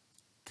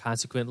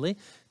 Consequently,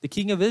 the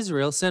king of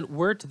Israel sent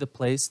word to the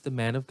place the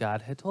man of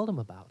God had told him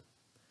about.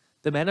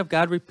 The man of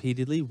God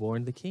repeatedly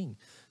warned the king,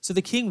 so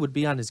the king would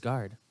be on his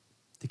guard.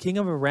 The king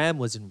of Aram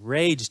was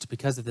enraged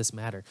because of this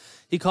matter.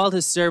 He called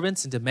his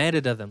servants and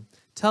demanded of them,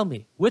 tell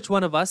me, which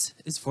one of us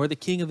is for the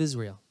king of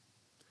Israel?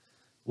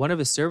 One of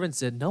his servants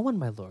said, no one,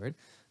 my lord.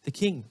 The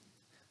king,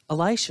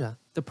 Elisha,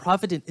 the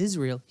prophet in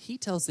Israel, he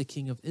tells the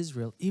king of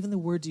Israel even the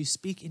words you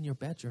speak in your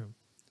bedroom.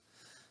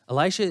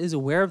 Elisha is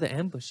aware of the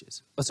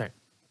ambushes.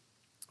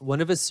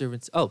 One of his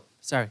servants, now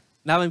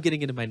I'm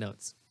getting into my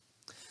notes.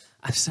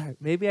 I'm sorry,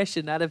 maybe I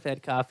should not have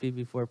had coffee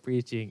before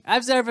preaching.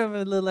 I'm sorry if I'm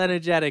a little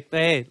energetic,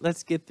 but hey,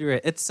 let's get through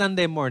it. It's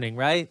Sunday morning,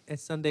 right?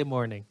 It's Sunday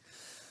morning.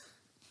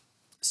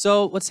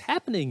 So what's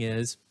happening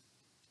is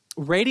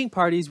raiding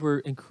parties were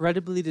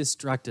incredibly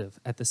destructive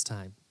at this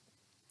time.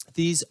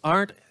 These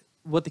aren't,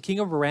 what the king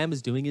of Aram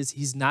is doing is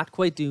he's not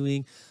quite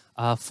doing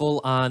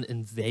full-on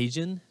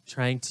invasion,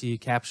 trying to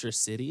capture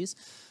cities.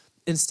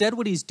 Instead,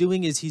 what he's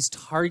doing is he's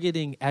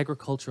targeting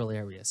agricultural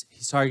areas.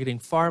 He's targeting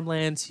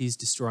farmlands, he's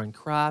destroying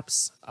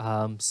crops,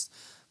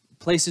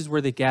 places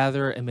where they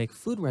gather and make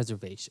food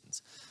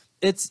reservations.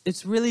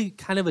 It's really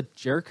kind of a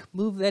jerk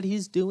move that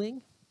he's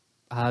doing.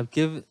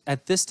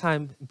 At this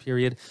time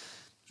period,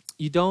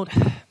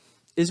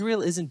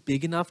 Israel isn't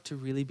big enough to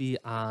really be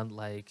on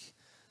like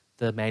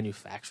the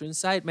manufacturing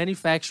side.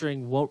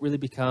 Manufacturing won't really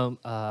become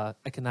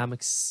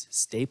economic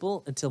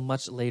staple until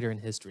much later in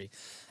history.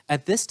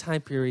 At this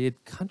time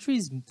period,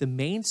 countries, the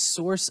main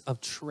source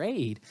of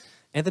trade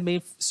and the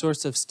main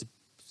source of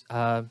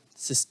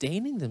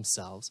sustaining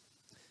themselves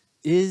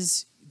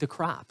is the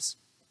crops.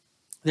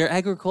 They're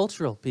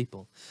agricultural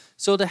people.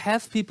 So to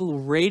have people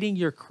raiding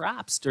your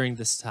crops during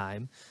this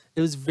time, it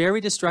was very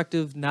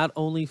destructive not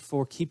only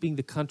for keeping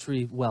the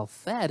country well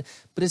fed,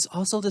 but it's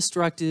also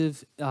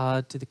destructive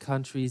to the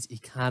country's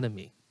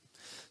economy.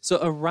 So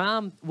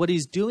Aram, what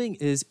he's doing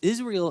is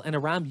Israel and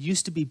Aram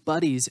used to be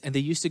buddies and they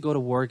used to go to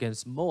war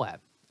against Moab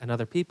and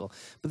other people.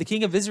 But the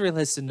king of Israel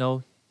has to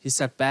know he's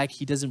set back.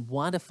 He doesn't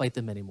want to fight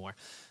them anymore.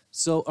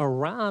 So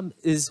Aram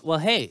is, well,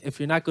 hey, if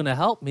you're not going to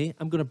help me,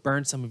 I'm going to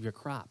burn some of your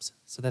crops.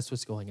 So that's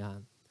what's going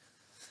on.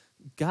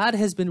 God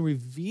has been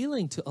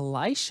revealing to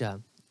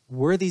Elisha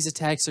where these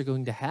attacks are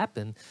going to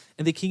happen.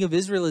 And the king of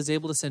Israel is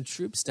able to send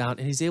troops down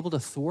and he's able to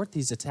thwart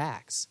these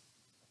attacks.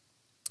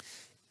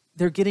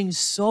 They're getting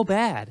so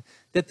bad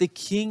that the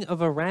king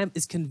of Aram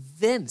is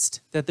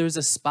convinced that there's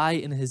a spy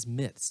in his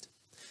midst,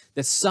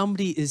 that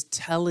somebody is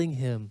telling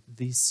him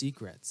these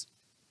secrets.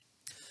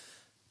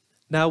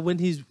 Now, when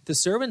the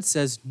servant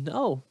says,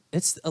 no,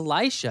 it's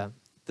Elisha,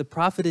 the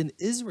prophet in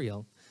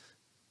Israel,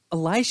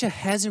 Elisha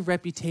has a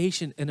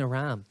reputation in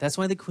Aram. That's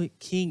why the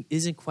king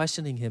isn't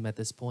questioning him at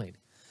this point.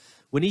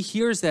 When he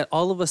hears that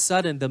all of a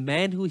sudden the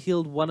man who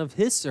healed one of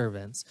his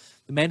servants,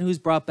 the man who's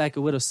brought back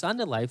a widow's son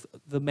to life,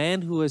 the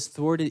man who has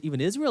thwarted even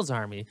Israel's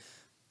army,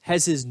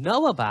 has his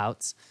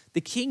know-abouts,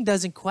 the king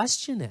doesn't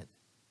question it.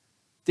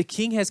 The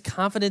king has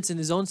confidence in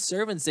his own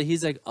servants that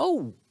he's like,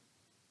 oh,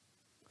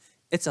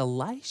 it's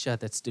Elisha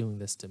that's doing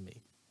this to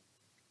me.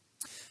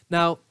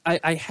 Now,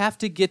 I have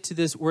to get to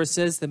this where it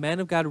says the man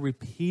of God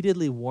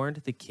repeatedly warned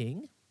the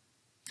king.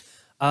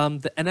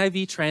 The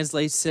NIV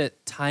translates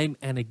it time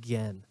and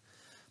again.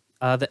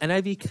 The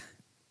NIV,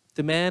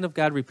 the man of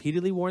God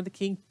repeatedly warned the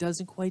king,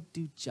 doesn't quite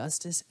do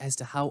justice as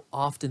to how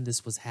often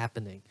this was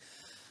happening.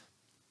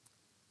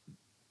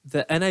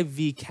 The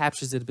NIV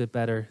captures it a bit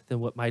better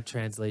than what my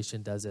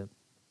translation does it.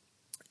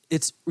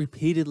 It's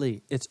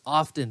repeatedly, it's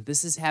often.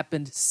 This has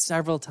happened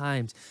several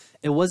times.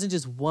 It wasn't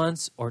just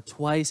once or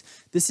twice.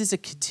 This is a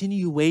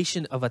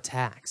continuation of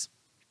attacks.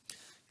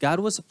 God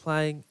was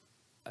applying,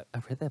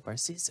 I read that part.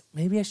 See,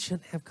 maybe I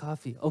shouldn't have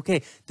coffee.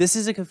 Okay, this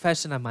is a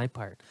confession on my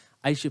part.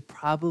 I should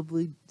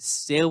probably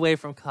stay away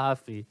from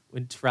coffee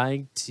when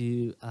trying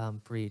to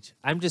preach.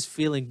 I'm just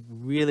feeling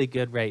really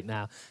good right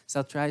now,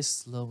 so I'll try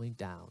slowing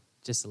down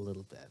just a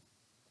little bit.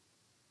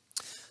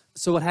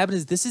 So what happened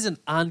is this is an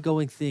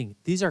ongoing thing.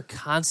 These are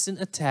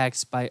constant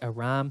attacks by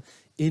Aram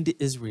into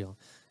Israel.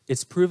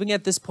 It's proving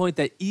at this point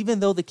that even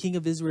though the king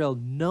of Israel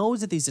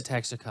knows that these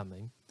attacks are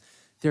coming,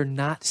 they're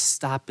not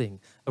stopping.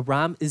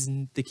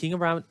 The king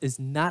of Aram is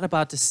not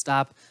about to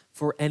stop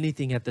for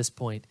anything at this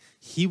point.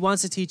 He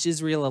wants to teach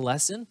Israel a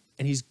lesson,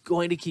 and he's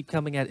going to keep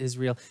coming at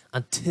Israel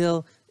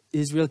until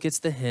Israel gets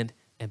the hint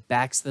and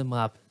backs them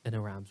up in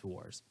Aram's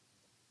wars.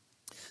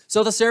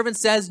 So the servant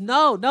says,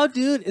 no,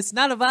 dude, it's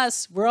none of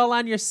us. We're all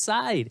on your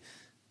side.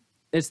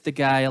 It's the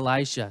guy,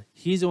 Elisha.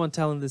 He's the one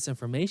telling this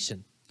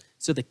information.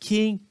 So the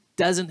king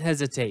doesn't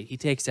hesitate. He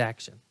takes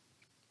action.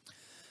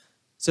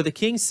 So the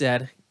king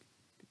said,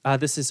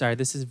 this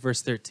is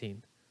verse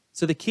 13.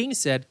 So the king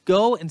said,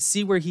 go and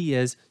see where he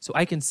is so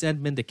I can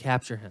send men to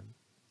capture him.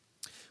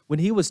 When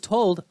he was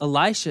told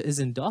Elisha is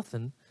in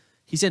Dothan,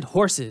 he sent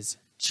horses,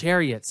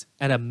 chariots,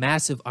 and a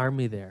massive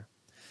army there.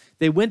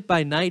 They went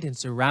by night and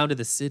surrounded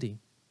the city.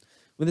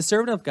 When the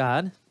servant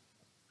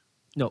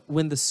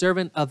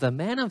of the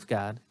man of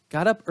God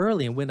got up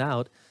early and went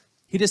out,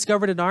 he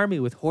discovered an army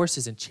with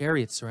horses and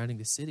chariots surrounding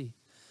the city.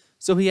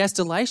 So he asked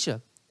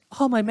Elisha,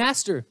 oh, my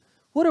master,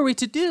 what are we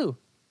to do?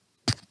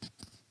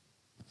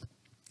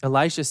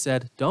 Elisha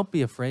said, don't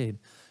be afraid,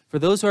 for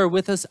those who are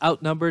with us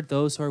outnumbered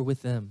those who are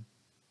with them.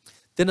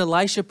 Then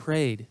Elisha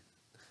prayed,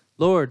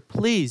 Lord,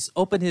 please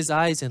open his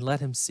eyes and let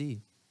him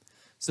see.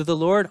 So the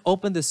Lord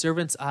opened the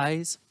servant's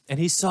eyes, and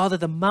he saw that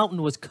the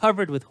mountain was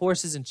covered with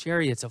horses and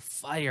chariots of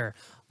fire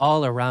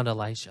all around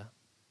Elisha.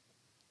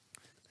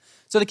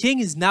 So the king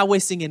is not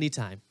wasting any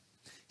time.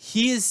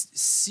 He is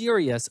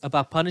serious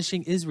about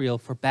punishing Israel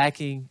for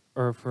backing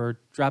or for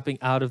dropping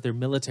out of their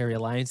military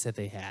alliance that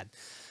they had.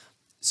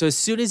 So as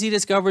soon as he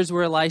discovers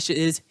where Elisha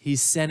is,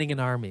 he's sending an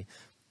army.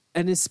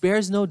 And it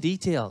spares no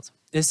details.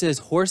 It says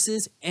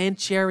horses and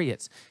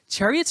chariots.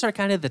 Chariots are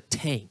kind of the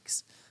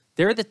tanks.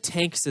 They're the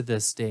tanks of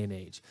this day and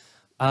age.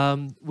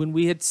 When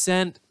we had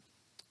sent,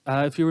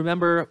 if you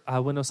remember,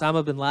 when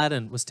Osama bin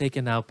Laden was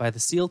taken out by the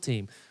SEAL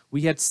team,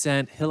 we had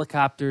sent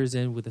helicopters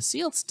in with the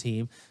SEALs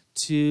team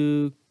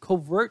to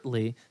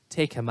covertly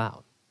take him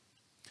out.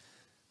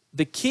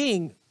 The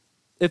king,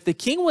 if the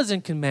king was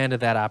in command of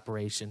that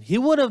operation, he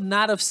would have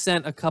not have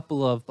sent a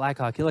couple of Black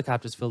Hawk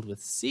helicopters filled with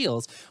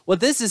SEALs. What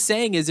this is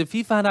saying is if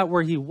he found out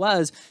where he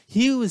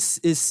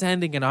is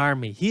sending an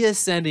army. He is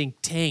sending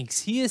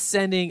tanks. He is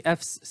sending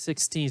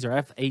F-16s or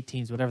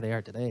F-18s, whatever they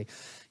are today.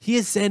 He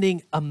is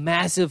sending a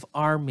massive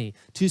army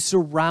to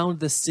surround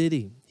the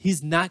city.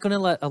 He's not going to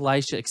let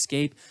Elisha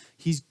escape.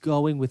 He's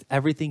going with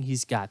everything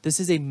he's got. This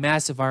is a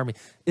massive army.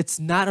 It's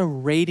not a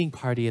raiding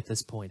party at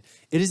this point.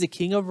 It is the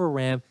king of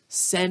Aram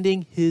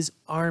sending his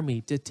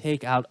army to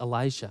take out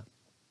Elisha.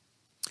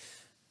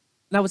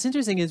 Now, what's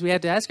interesting is we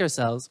have to ask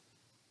ourselves,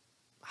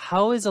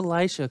 how is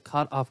Elisha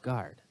caught off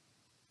guard?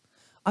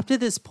 Up to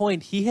this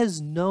point, he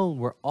has known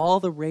where all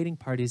the raiding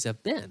parties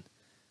have been.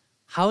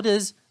 How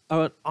does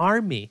an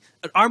army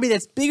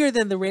that's bigger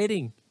than the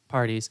raiding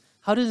parties,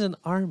 how does an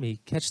army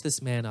catch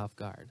this man off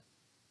guard?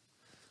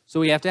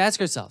 So we have to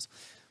ask ourselves,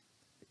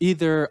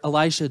 either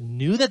Elisha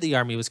knew that the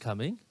army was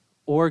coming,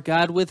 or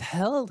God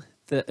withheld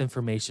the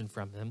information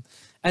from him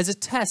as a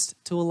test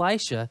to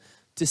Elisha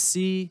to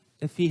see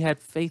if he had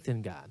faith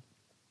in God.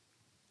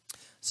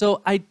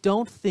 So I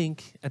don't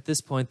think at this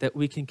point that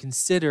we can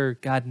consider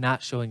God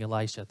not showing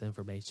Elisha the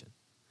information.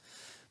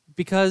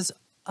 Because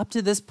up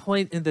to this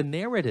point in the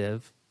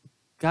narrative,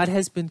 God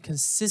has been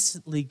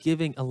consistently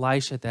giving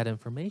Elisha that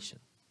information.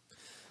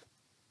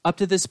 Up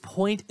to this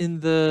point in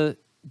the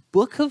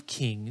book of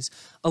Kings,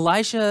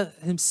 Elisha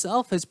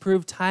himself has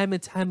proved time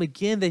and time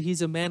again that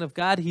he's a man of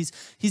God. He's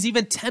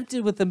even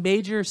tempted with a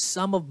major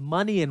sum of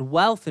money and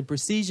wealth and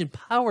prestige and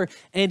power,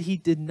 and he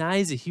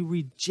denies it. He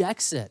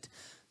rejects it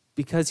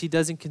because he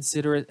doesn't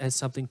consider it as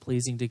something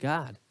pleasing to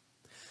God.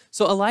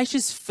 So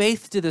Elisha's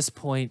faith to this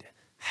point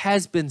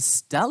has been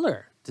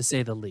stellar, to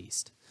say the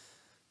least.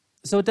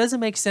 So it doesn't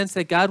make sense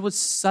that God would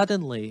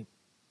suddenly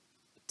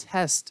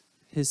test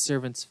his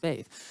servant's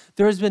faith.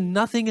 There has been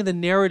nothing in the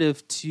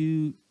narrative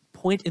to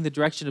point in the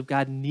direction of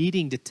God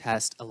needing to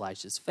test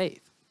Elisha's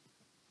faith.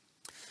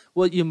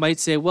 Well, you might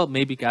say, well,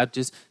 maybe God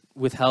just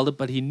withheld it,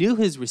 but he knew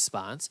his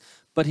response,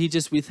 but he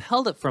just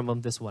withheld it from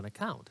him this one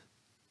account.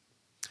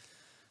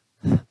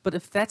 But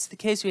if that's the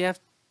case, we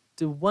have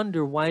to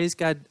wonder, why is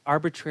God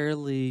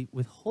arbitrarily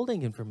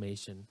withholding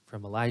information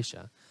from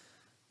Elisha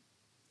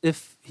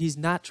if he's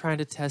not trying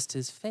to test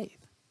his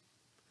faith?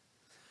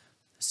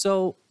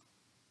 So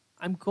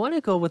I'm going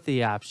to go with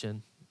the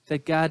option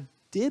that God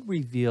did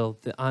reveal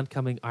the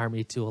oncoming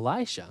army to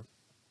Elisha,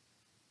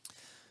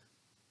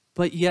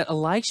 but yet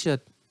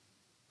Elisha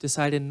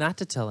decided not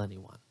to tell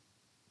anyone.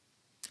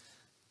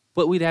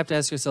 But we'd have to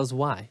ask ourselves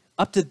why.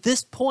 Up to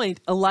this point,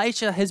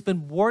 Elisha has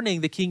been warning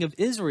the king of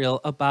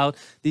Israel about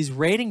these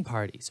raiding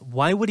parties.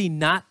 Why would he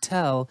not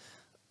tell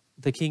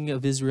the king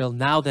of Israel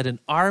now that an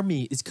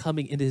army is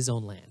coming into his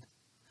own land?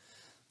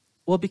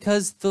 Well,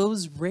 because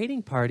those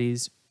raiding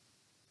parties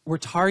were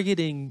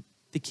targeting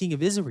the king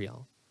of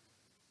Israel.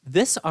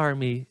 This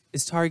army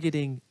is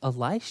targeting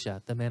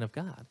Elisha, the man of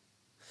God.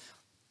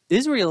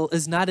 Israel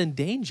is not in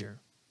danger.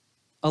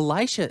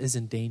 Elisha is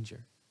in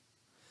danger.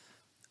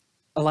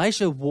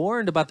 Elisha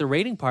warned about the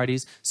raiding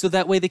parties so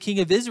that way the king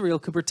of Israel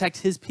could protect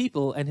his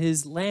people and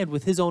his land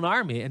with his own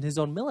army and his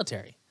own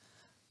military.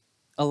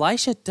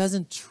 Elisha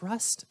doesn't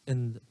trust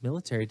in the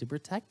military to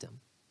protect him.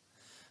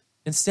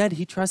 Instead,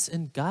 he trusts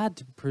in God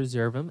to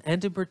preserve him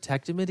and to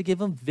protect him and to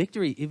give him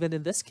victory, even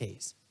in this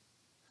case.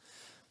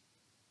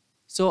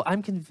 So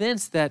I'm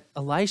convinced that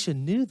Elisha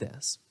knew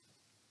this.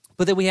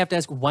 But then we have to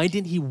ask, why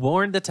didn't he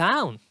warn the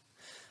town?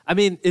 I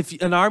mean, if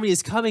an army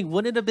is coming,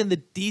 wouldn't it have been the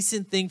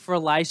decent thing for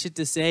Elisha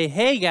to say,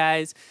 hey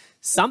guys,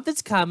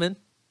 something's coming.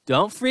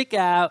 Don't freak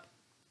out.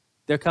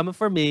 They're coming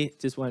for me.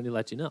 Just wanted to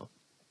let you know.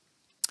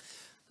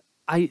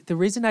 The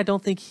reason I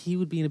don't think he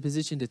would be in a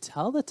position to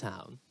tell the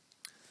town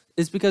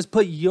is because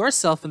put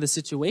yourself in the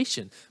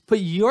situation. Put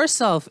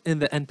yourself in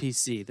the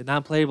NPC, the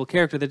non-playable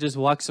character that just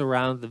walks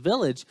around the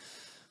village.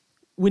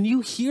 When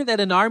you hear that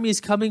an army is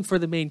coming for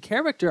the main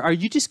character, are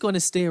you just going to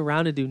stay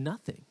around and do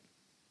nothing?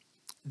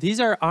 These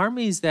are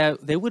armies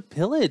that they would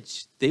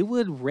pillage. They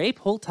would rape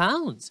whole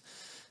towns.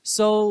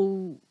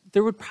 So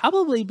there would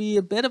probably be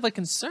a bit of a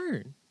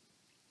concern.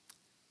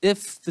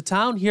 If the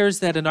town hears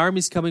that an army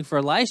is coming for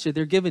Elisha,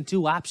 they're given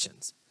three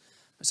options.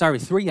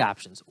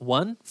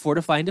 1,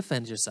 fortify and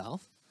defend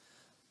yourself.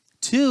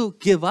 2,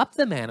 give up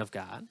the man of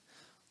God.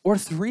 Or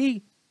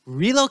 3,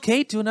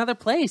 relocate to another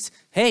place.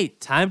 Hey,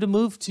 time to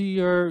move to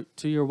your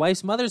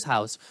wife's mother's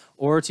house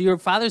or to your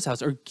father's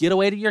house, or get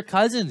away to your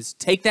cousins.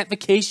 Take that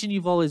vacation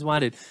you've always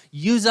wanted.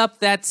 Use up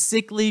that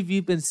sick leave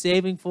you've been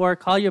saving for.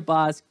 Call your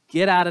boss.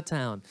 Get out of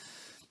town.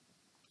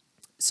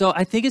 So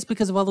I think it's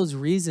because of all those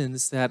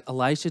reasons that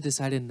Elisha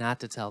decided not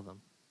to tell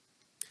them.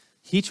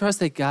 He trusts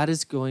that God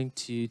is going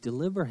to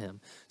deliver him.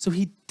 So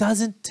he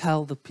doesn't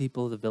tell the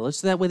people of the village,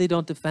 so that way they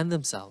don't defend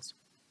themselves.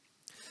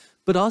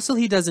 But also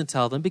he doesn't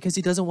tell them because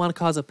he doesn't want to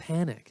cause a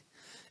panic.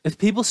 If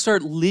people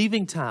start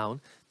leaving town,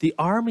 the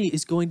army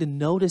is going to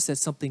notice that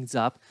something's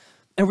up.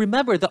 And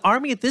remember, the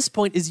army at this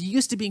point is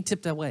used to being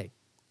tipped away.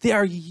 They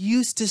are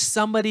used to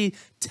somebody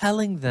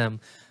telling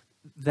them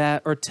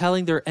that, or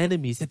telling their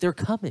enemies that they're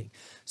coming.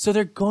 So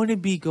they're going to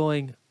be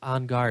going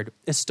on guard.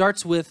 It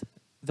starts with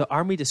the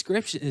army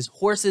description is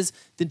horses,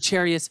 then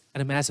chariots,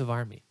 and a massive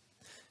army.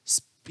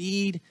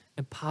 Speed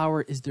and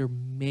power is their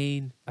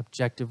main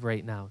objective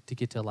right now to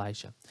get to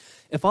Elisha.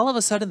 If all of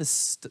a sudden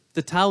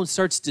the town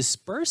starts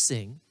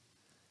dispersing,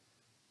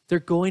 they're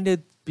going to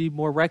be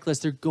more reckless.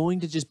 They're going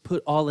to just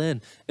put all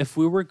in. If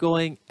we were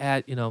going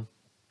at,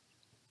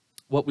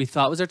 what we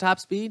thought was our top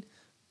speed,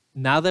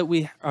 now that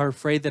we are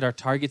afraid that our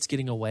target's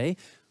getting away,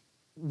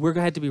 we're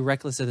going to have to be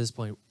reckless at this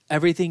point.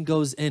 Everything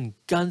goes in,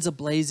 guns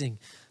a-blazing.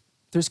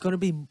 There's going to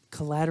be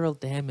collateral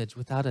damage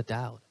without a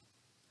doubt.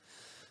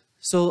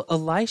 So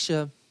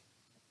Elisha,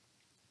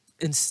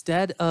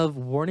 instead of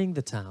warning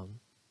the town,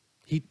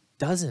 he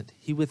doesn't.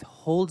 He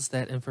withholds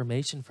that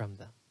information from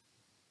them.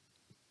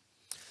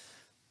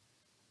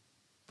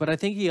 But I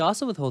think he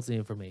also withholds the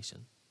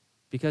information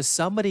because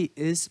somebody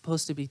is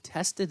supposed to be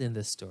tested in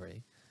this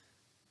story,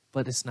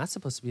 but it's not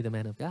supposed to be the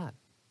man of God.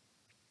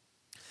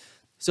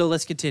 So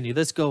let's continue.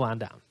 Let's go on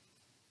down.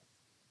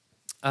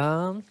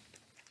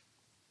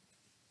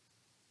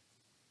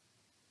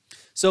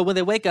 So when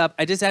they wake up,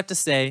 I just have to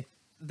say,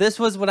 this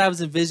was what I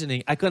was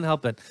envisioning. I couldn't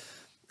help it.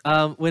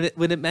 When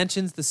it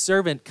mentions the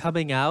servant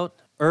coming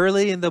out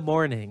early in the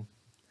morning,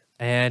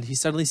 and he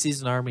suddenly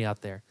sees an army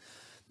out there.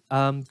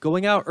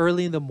 Going out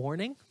early in the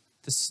morning,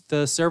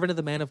 the servant of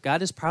the man of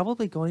God is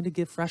probably going to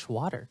get fresh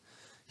water.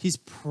 He's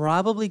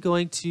probably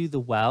going to the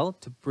well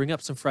to bring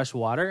up some fresh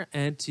water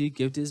and to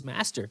give to his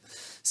master.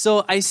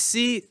 So I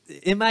see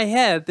in my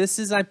head, this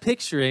is I'm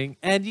picturing,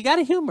 and you got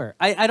to humor.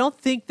 I don't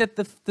think that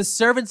the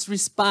servant's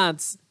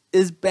response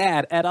is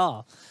bad at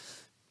all.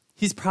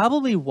 He's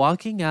probably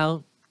walking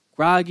out,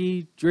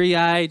 groggy,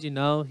 dreary-eyed,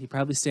 he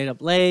probably stayed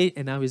up late,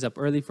 and now he's up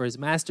early for his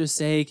master's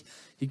sake.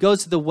 He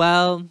goes to the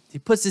well, he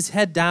puts his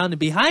head down, and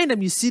behind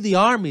him you see the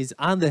armies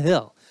on the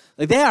hill.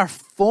 Like they are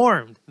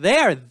formed. They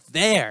are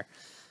there.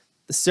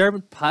 The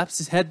servant pops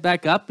his head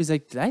back up. He's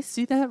like, did I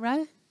see that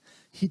right?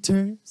 He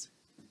turns.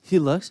 He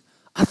looks.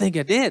 I think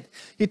I did.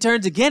 He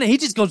turns again, and he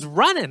just goes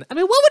running. I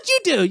mean, what would you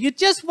do? You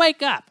just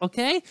wake up,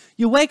 okay?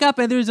 You wake up,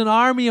 and there's an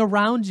army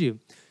around you.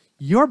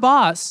 Your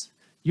boss,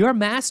 your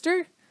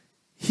master,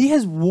 he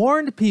has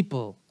warned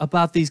people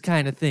about these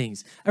kind of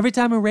things. Every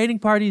time a raiding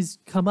parties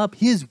come up,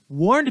 he has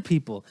warned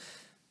people.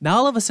 Now,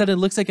 all of a sudden, it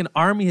looks like an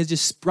army has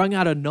just sprung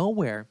out of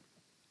nowhere.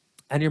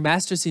 And your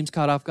master seems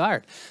caught off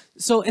guard.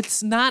 So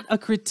it's not a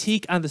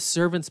critique on the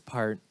servant's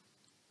part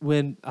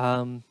when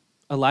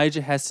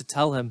Elijah has to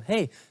tell him,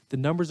 hey, the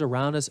numbers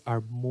around us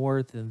are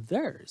more than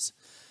theirs.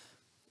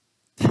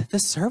 The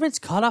servant's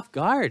caught off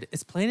guard.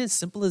 It's plain and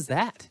simple as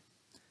that.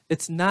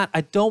 It's not,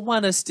 I don't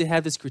want us to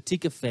have this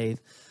critique of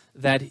faith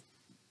that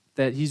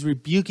he's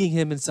rebuking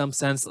him in some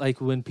sense,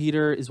 like when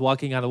Peter is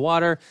walking on the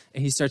water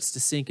and he starts to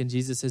sink and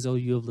Jesus says, oh,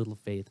 you have little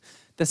faith.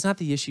 That's not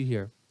the issue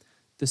here.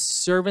 The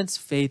servant's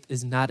faith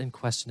is not in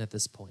question at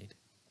this point.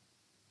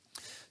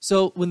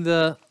 So when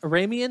the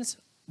Arameans,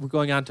 we're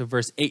going on to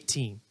verse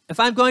 18. If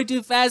I'm going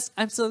too fast,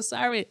 I'm so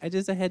sorry. I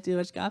had too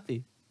much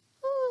coffee.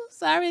 Oh,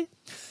 sorry.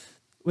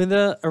 When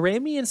the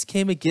Arameans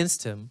came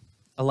against him,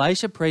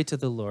 Elisha prayed to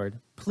the Lord,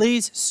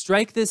 please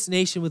strike this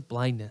nation with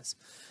blindness.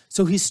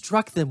 So he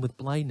struck them with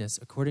blindness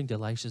according to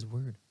Elisha's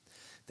word.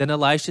 Then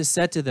Elisha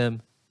said to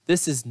them,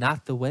 this is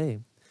not the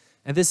way,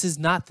 and this is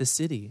not the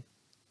city.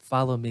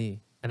 Follow me.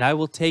 And I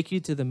will take you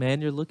to the man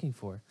you're looking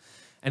for.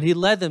 and he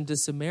led them to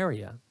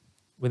Samaria.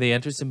 When they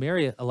entered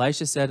Samaria,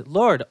 Elisha said,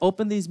 Lord,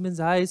 open these men's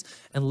eyes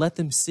and let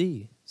them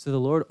see. So the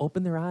Lord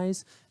opened their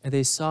eyes, and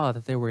they saw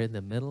that they were in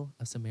the middle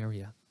of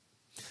Samaria.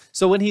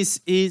 So when he's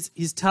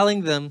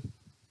telling them,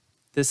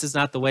 this is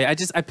not the way,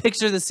 I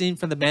picture the scene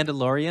from The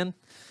Mandalorian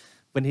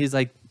when he's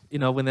like,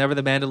 whenever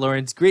the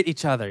Mandalorians greet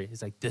each other,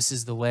 he's like, this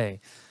is the way.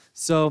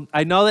 So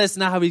I know that's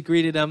not how he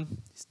greeted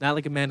them. He's not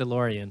like a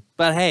Mandalorian.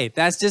 But hey,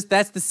 that's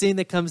the scene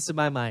that comes to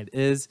my mind,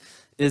 is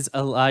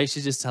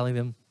Elisha just telling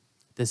them,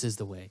 this is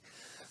the way.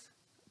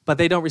 But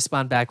they don't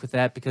respond back with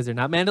that because they're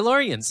not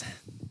Mandalorians.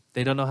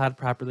 They don't know how to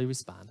properly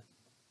respond.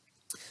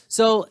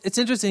 So it's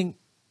interesting.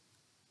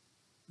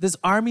 This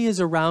army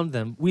is around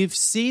them. We've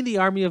seen the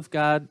army of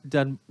God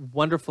done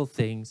wonderful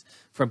things,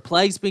 from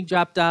plagues being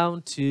dropped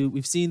down to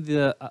we've seen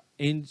the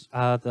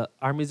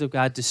armies of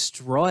God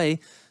destroy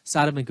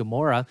Sodom and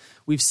Gomorrah.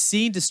 We've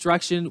seen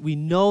destruction. We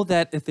know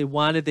that if they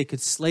wanted, they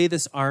could slay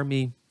this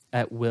army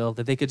at will,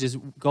 that they could just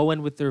go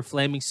in with their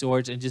flaming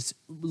swords and just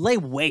lay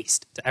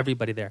waste to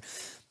everybody there.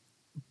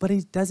 But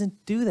he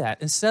doesn't do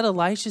that. Instead,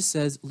 Elisha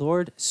says,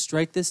 Lord,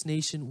 strike this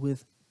nation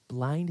with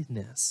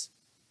blindness.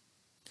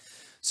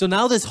 So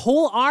now this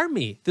whole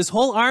army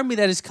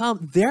that has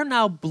come, they're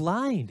now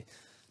blind.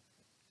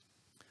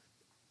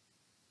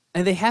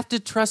 And they have to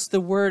trust the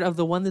word of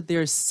the one that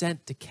they're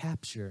sent to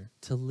capture,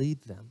 to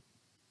lead them.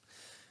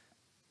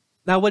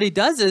 Now what he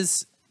does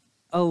is,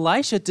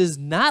 Elisha does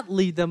not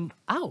lead them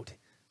out,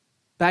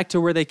 back to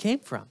where they came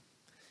from.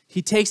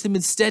 He takes them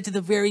instead to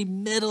the very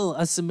middle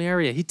of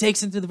Samaria. He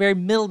takes them to the very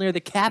middle near the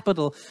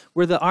capital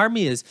where the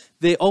army is.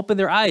 They open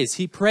their eyes.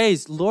 He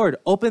prays, Lord,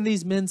 open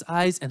these men's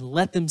eyes and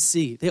let them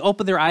see. They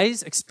open their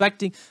eyes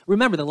expecting,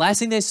 remember, the last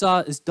thing they saw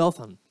is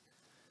Dothan.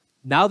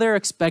 Now they're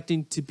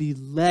expecting to be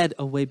led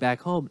away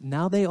back home.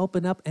 Now they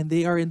open up and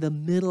they are in the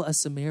middle of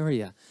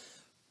Samaria.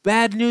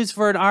 Bad news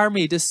for an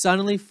army to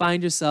suddenly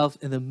find yourself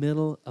in the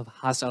middle of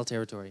hostile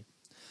territory.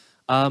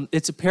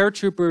 It's a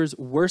paratrooper's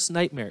worst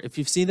nightmare. If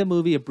you've seen the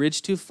movie A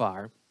Bridge Too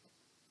Far,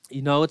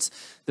 you know it's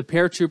the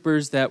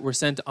paratroopers that were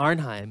sent to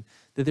Arnhem,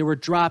 that they were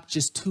dropped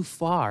just too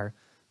far.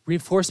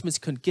 Reinforcements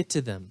couldn't get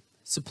to them.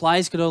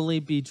 Supplies could only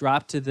be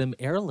dropped to them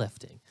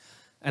airlifting.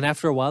 And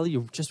after a while,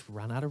 you just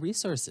run out of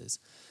resources.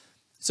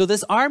 So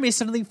this army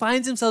suddenly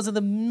finds themselves in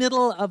the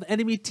middle of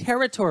enemy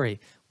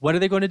territory. What are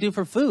they going to do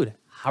for food?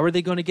 How are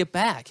they going to get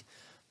back?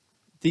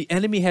 The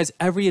enemy has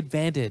every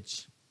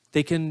advantage.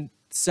 They can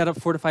set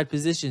up fortified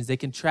positions. They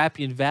can trap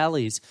you in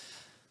valleys.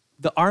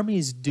 The army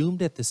is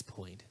doomed at this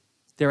point.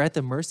 They're at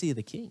the mercy of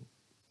the king.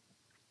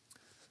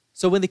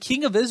 So when the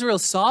king of Israel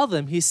saw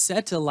them, he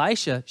said to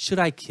Elisha, should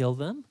I kill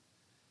them?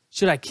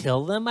 Should I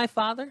kill them, my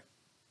father?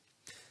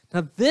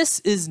 Now,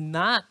 this is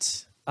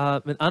not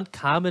an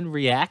uncommon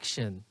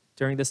reaction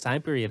during this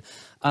time period.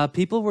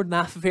 People were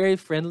not very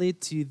friendly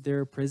to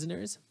their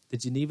prisoners. The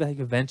Geneva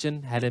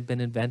Convention hadn't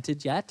been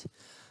invented yet.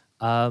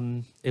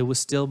 It was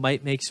still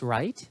might makes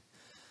right.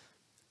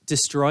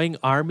 Destroying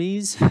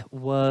armies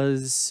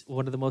was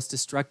one of the most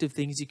destructive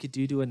things you could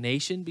do to a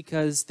nation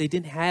because they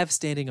didn't have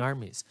standing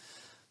armies.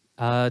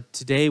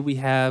 Today we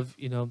have,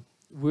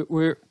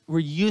 we're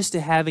used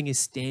to having a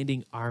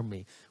standing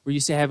army. We're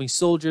used to having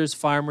soldiers,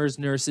 farmers,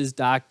 nurses,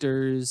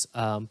 doctors,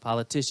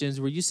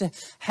 politicians. We're used to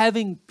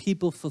having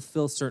people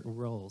fulfill certain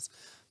roles.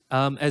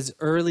 As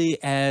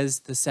early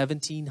as the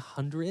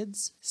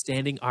 1700s,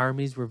 standing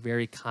armies were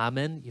very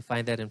common. You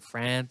find that in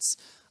France.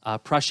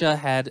 Prussia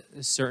had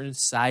a certain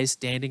size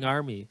standing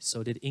army.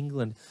 So did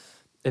England.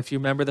 If you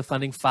remember, the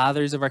founding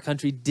fathers of our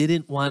country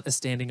didn't want a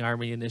standing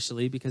army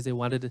initially because they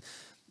wanted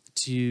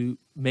to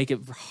make it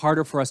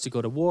harder for us to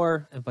go to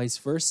war and vice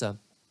versa.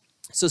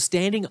 So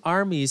standing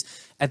armies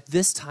at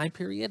this time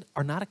period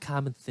are not a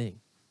common thing.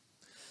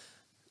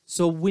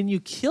 So when you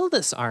kill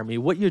this army,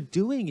 what you're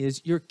doing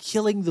is you're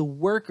killing the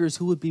workers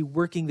who would be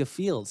working the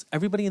fields.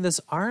 Everybody in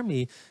this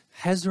army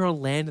has their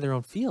own land and their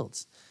own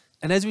fields.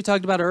 And as we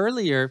talked about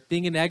earlier,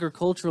 being an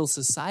agricultural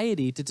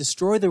society, to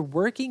destroy their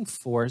working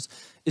force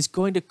is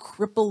going to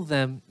cripple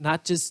them,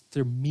 not just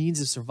their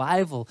means of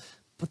survival,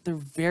 but their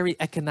very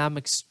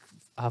economic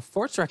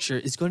force structure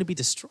is going to be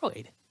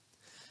destroyed.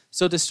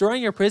 So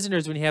destroying your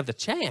prisoners when you have the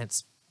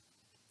chance,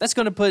 that's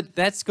going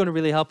to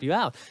really help you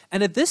out.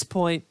 And at this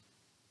point,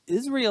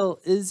 Israel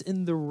is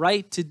in the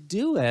right to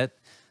do it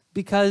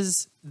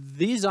because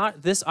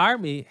this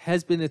army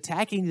has been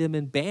attacking them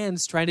in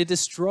bands trying to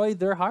destroy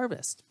their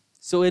harvest.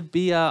 So it'd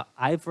be an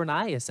eye for an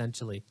eye,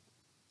 essentially.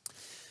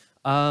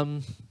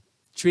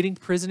 Treating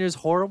prisoners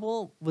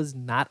horrible was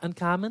not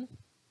uncommon.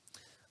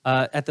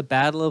 At the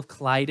Battle of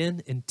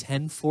Culloden in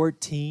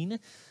 1014,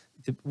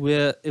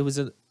 it was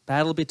a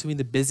battle between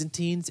the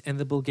Byzantines and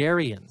the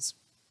Bulgarians.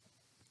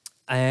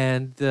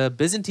 And the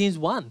Byzantines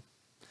won.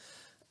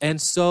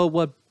 And so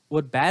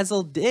what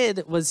Basil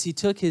did was he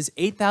took his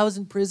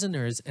 8,000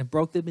 prisoners and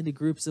broke them into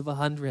groups of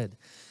 100.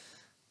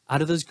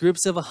 Out of those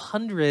groups of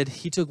 100,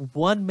 he took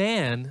one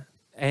man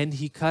and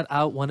he cut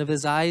out one of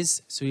his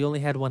eyes, so he only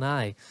had one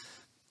eye.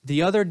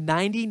 The other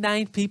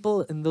 99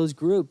 people in those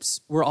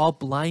groups were all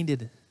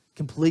blinded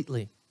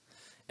completely.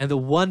 And the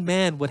one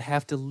man would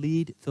have to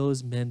lead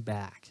those men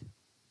back.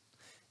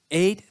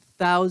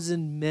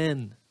 8,000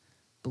 men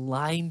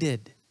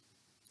blinded,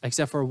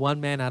 except for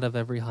one man out of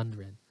every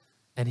 100.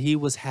 And he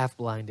was half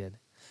blinded.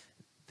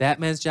 That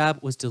man's job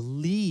was to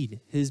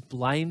lead his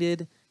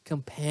blinded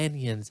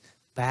companions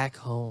back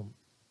home.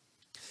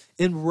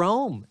 In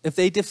Rome, if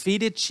they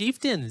defeated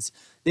chieftains,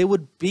 they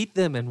would beat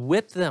them and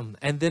whip them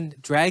and then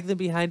drag them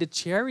behind a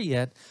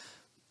chariot,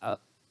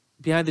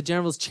 behind the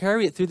general's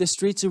chariot through the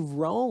streets of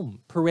Rome,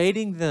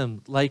 parading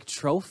them like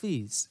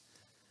trophies.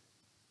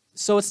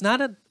 So it's not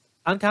an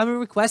uncommon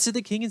request that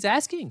the king is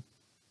asking.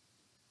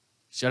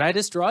 Should I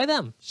destroy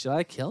them? Should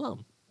I kill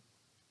them?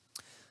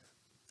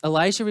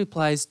 Elisha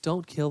replies,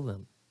 don't kill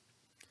them.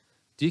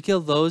 Do you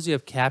kill those you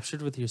have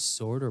captured with your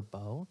sword or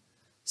bow?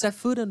 Set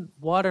food and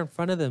water in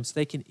front of them so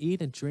they can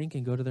eat and drink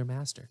and go to their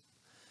master.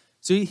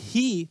 So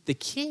he, the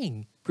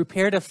king,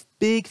 prepared a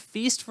big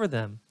feast for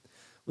them.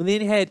 When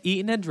they had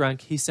eaten and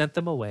drunk, he sent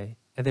them away,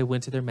 and they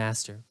went to their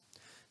master.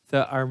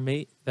 The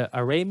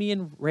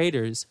Aramean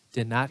raiders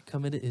did not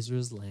come into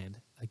Israel's land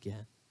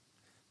again.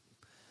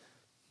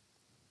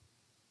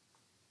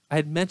 I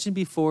had mentioned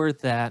before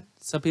that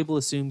some people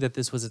assumed that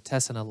this was a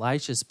test on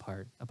Elisha's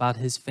part about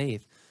his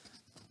faith.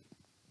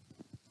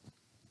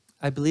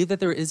 I believe that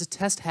there is a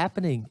test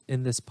happening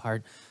in this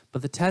part,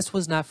 but the test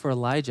was not for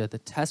Elijah. The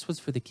test was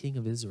for the king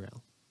of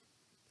Israel.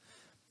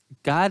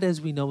 God,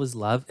 as we know, is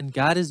love, and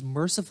God is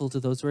merciful to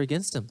those who are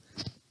against him.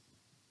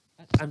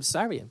 I'm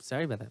sorry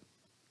about that.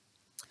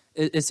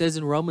 It says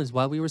in Romans,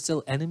 while we were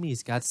still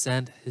enemies, God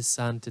sent his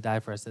son to die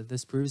for us. That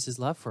this proves his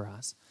love for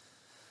us.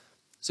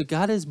 So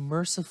God is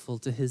merciful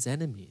to his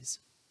enemies.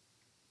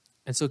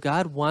 And so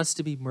God wants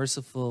to be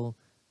merciful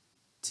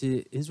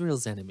to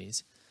Israel's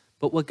enemies.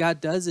 But what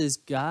God does is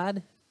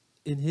God,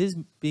 in his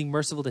being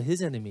merciful to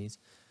his enemies,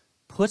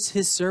 puts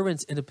his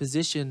servants in a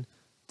position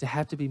to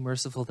have to be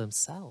merciful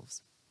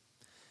themselves.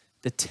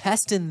 The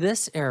test in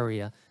this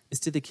area is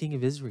to the king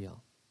of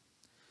Israel.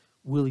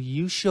 Will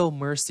you show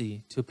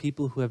mercy to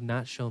people who have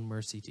not shown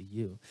mercy to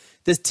you?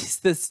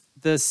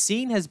 The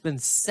scene has been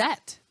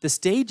set. The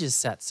stage is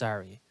set,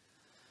 sorry.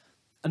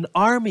 An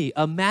army,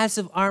 a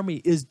massive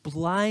army, is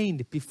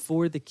blind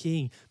before the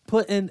king,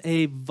 put in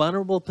a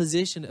vulnerable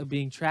position of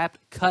being trapped,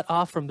 cut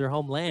off from their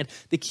homeland.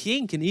 The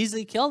king can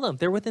easily kill them.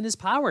 They're within his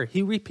power.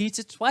 He repeats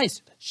it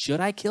twice.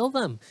 Should I kill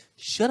them?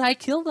 Should I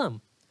kill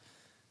them?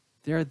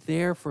 They're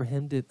there for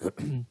him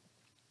to,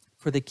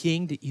 for the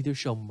king to either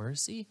show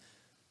mercy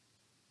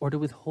or to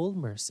withhold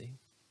mercy.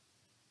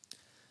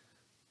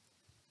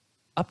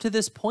 Up to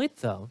this point,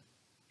 though,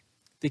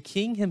 the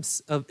king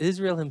of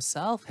Israel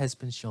himself has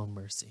been shown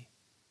mercy.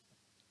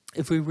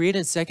 If we read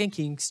in 2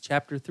 Kings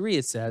chapter 3,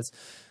 it says,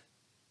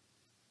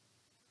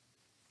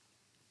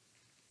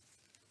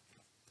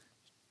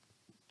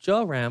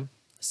 Joram,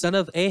 son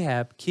of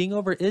Ahab, king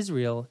over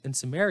Israel in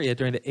Samaria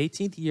during the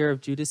 18th year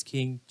of Judah's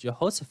king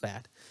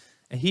Jehoshaphat,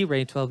 and he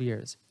reigned 12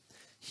 years.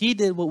 He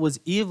did what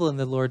was evil in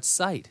the Lord's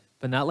sight,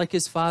 but not like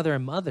his father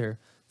and mother,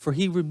 for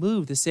he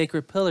removed the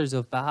sacred pillars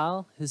of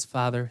Baal his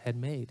father had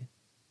made.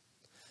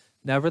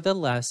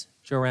 Nevertheless,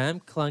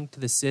 Joram clung to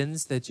the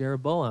sins that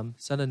Jeroboam,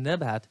 son of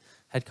Nebat,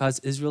 had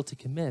caused Israel to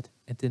commit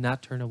and did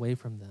not turn away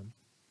from them.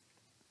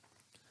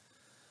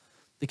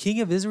 The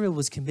king of Israel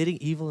was committing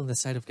evil in the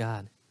sight of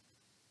God.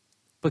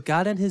 But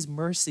God in his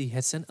mercy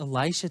had sent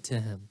Elisha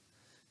to him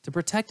to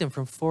protect him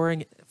from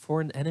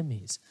foreign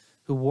enemies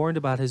who warned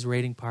about his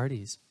raiding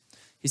parties.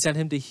 He sent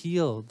him to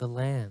heal the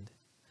land.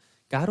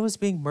 God was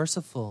being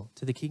merciful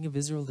to the king of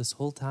Israel this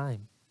whole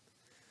time.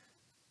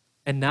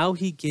 And now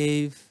he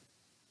gave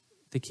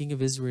the king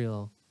of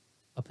Israel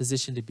a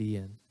position to be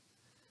in.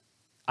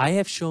 I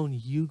have shown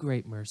you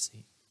great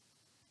mercy.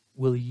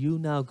 Will you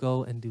now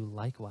go and do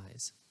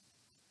likewise?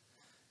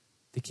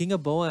 The king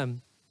of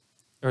Boam,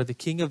 or the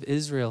king of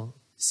Israel,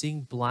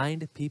 seeing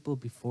blind people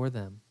before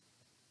them,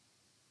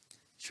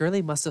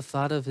 surely must have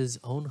thought of his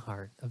own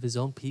heart, of his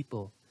own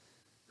people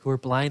who are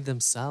blind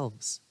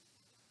themselves.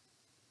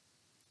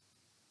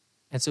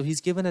 And so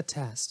he's given a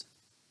test.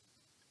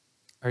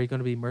 Are you going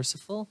to be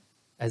merciful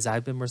as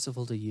I've been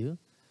merciful to you?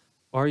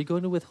 Or are you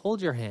going to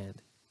withhold your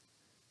hand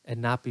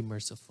and not be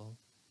merciful?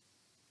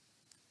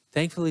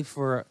 Thankfully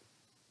for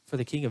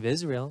the king of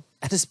Israel,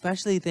 and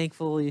especially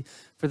thankfully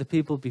for the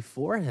people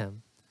before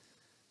him,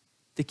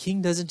 the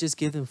king doesn't just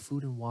give them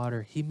food and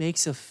water. He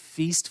makes a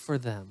feast for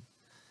them.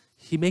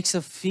 He makes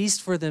a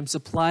feast for them,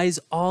 supplies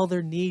all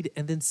their need,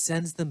 and then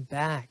sends them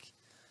back.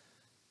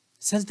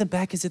 Sends them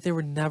back as if they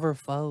were never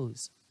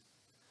foes.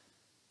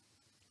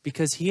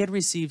 Because he had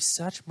received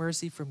such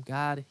mercy from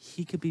God,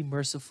 he could be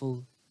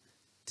merciful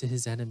to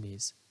his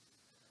enemies.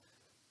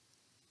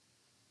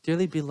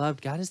 Dearly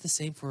beloved, God is the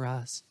same for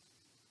us.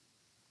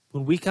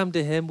 When we come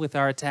to him with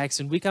our attacks,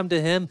 and we come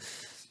to him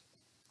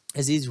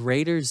as these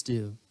raiders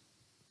do,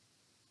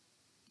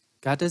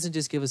 God doesn't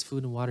just give us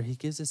food and water, he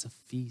gives us a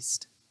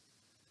feast.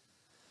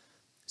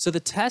 So the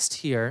test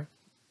here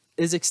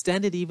is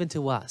extended even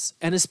to us,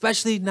 and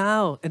especially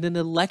now in an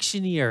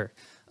election year,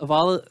 of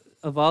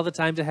all the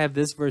time to have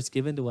this verse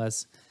given to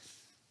us.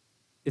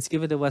 It's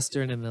given to us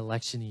during an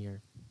election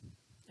year.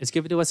 It's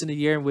given to us in a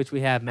year in which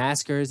we have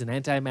maskers and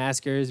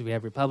anti-maskers. We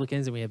have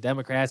Republicans and we have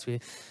Democrats.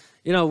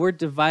 We're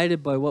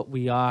divided by what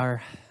we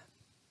are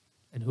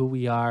and who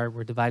we are.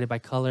 We're divided by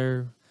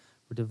color.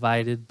 We're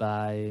divided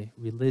by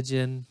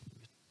religion,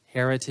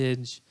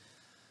 heritage.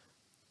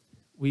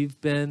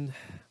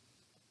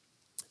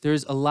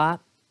 There's a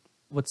lot,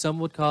 what some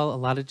would call a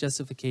lot of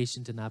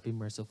justification to not be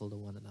merciful to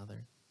one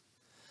another.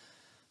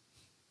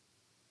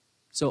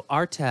 So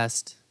our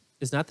test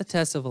is not the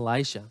test of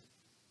Elisha.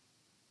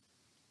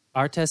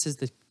 Our test is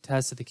the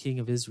test of the King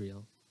of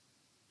Israel.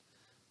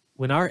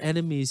 When our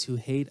enemies who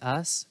hate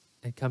us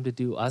and come to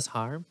do us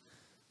harm,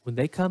 when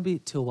they come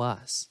to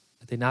us,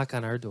 if they knock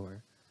on our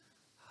door,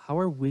 how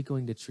are we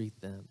going to treat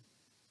them?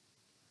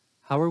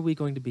 How are we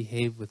going to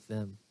behave with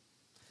them?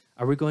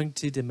 Are we going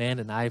to demand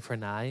an eye for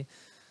an eye?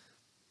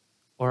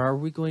 Or are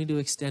we going to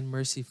extend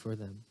mercy for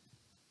them?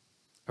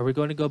 Are we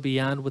going to go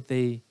beyond what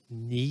they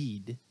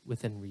need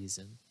within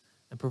reason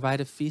and provide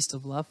a feast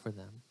of love for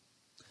them?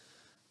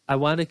 I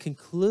want to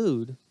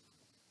conclude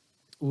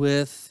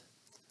with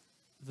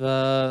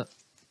the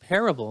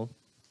parable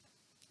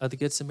of the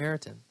Good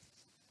Samaritan.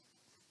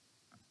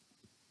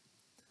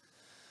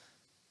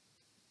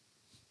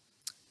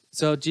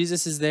 So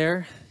Jesus is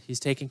there. He's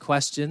taking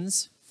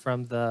questions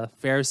from the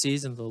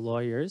Pharisees and the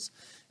lawyers.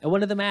 And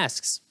one of them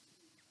asks,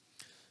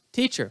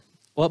 "Teacher,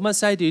 what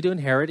must I do to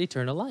inherit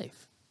eternal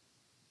life?"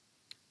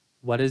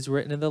 "What is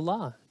written in the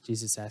law?"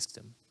 Jesus asked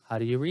him. "How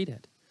do you read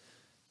it?"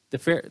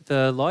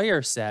 The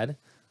lawyer said,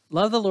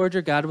 "Love the Lord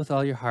your God with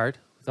all your heart,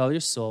 with all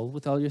your soul,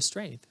 with all your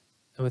strength,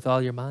 and with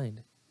all your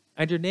mind,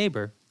 and your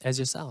neighbor as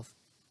yourself."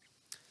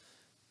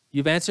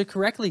 "You've answered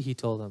correctly," he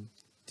told him.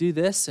 "Do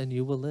this and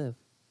you will live."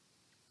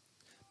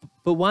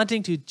 But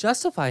wanting to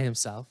justify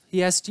himself,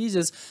 he asked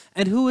Jesus,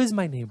 "And who is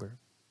my neighbor?"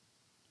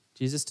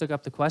 Jesus took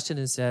up the question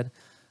and said,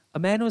 "A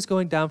man was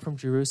going down from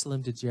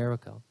Jerusalem to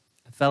Jericho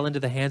and fell into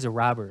the hands of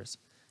robbers.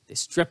 They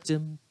stripped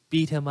him,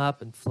 beat him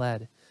up, and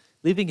fled,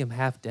 leaving him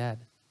half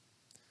dead.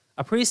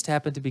 A priest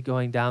happened to be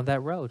going down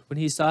that road. When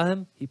he saw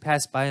him, he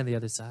passed by on the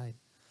other side.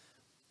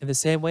 In the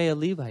same way, a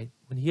Levite,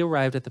 when he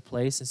arrived at the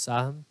place and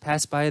saw him,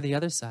 passed by on the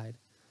other side.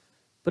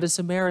 But a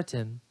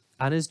Samaritan,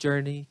 on his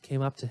journey,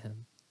 came up to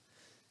him.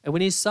 And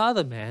when he saw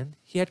the man,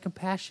 he had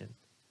compassion.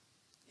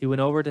 He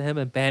went over to him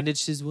and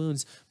bandaged his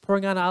wounds,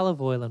 pouring on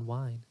olive oil and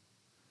wine.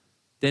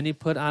 Then he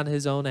put on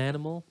his own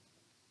animal,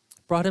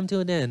 brought him to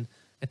an inn,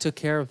 and took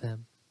care of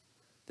him.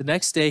 The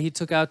next day he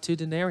took out 2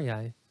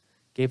 denarii,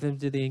 gave them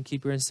to the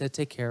innkeeper, and said,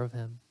 'Take care of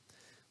him.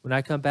 When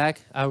I come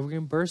back, I will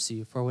reimburse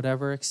you for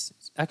whatever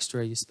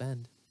extra you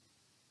spend.'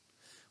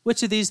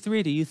 Which of these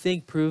 3 do you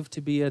think proved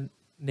to be a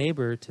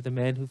neighbor to the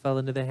man who fell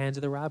into the hands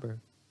of the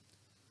robber?"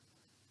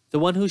 "The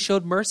one who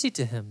showed mercy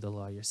to him," the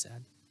lawyer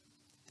said.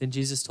 Then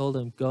Jesus told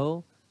him,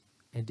 "Go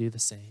and do the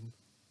same."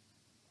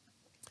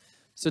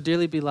 So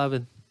dearly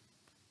beloved,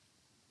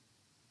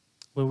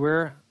 when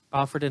we're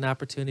offered an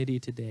opportunity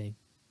today,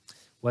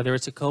 whether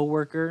it's a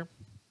coworker,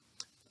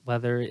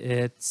 whether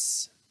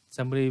it's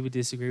somebody we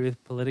disagree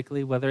with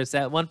politically, whether it's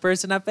that one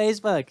person on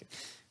Facebook,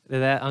 or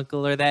that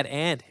uncle or that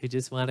aunt who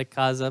just want to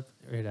cause up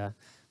or to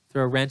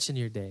throw a wrench in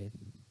your day,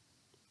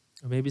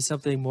 or maybe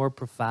something more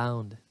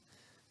profound.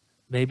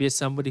 Maybe it's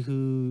somebody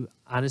who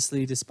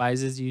honestly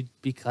despises you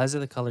because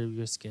of the color of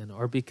your skin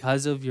or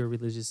because of your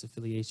religious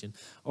affiliation,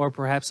 or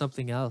perhaps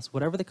something else.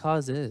 Whatever the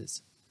cause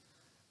is,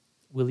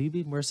 will you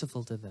be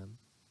merciful to them?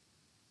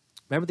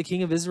 Remember the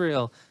king of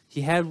Israel,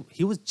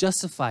 he was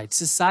justified.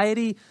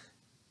 Society,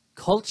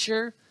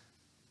 culture,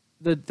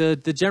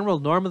 the general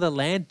norm of the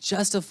land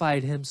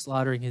justified him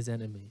slaughtering his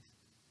enemies.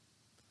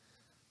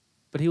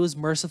 But he was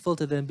merciful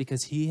to them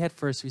because he had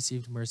first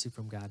received mercy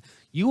from God.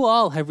 You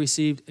all have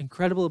received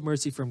incredible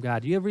mercy from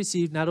God. You have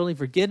received not only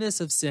forgiveness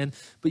of sin,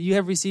 but you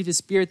have received a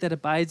spirit that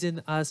abides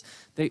in us,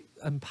 that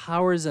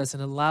empowers us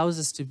and allows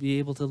us to be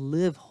able to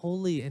live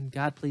holy and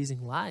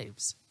God-pleasing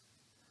lives.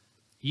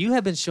 You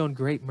have been shown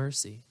great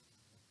mercy.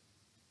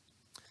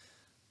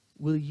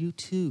 Will you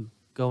too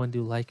go and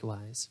do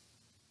likewise?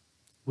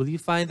 Will you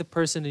find the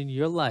person in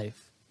your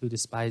life who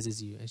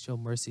despises you and show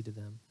mercy to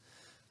them?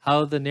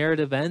 How the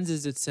narrative ends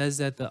is it says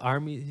that the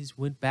armies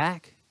went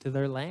back to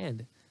their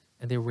land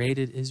and they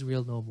raided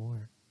Israel no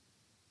more.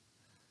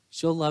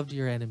 Show love to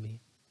your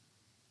enemy.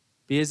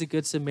 Be as a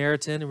good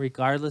Samaritan, and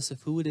regardless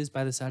of who it is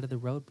by the side of the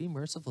road, be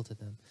merciful to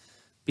them.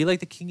 Be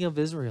like the king of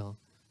Israel,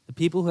 the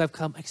people who have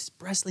come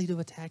expressly to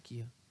attack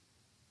you.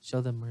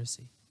 Show them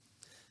mercy.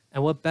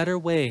 And what better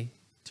way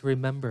to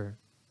remember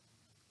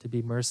to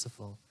be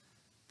merciful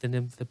than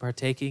in the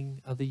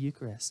partaking of the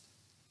Eucharist?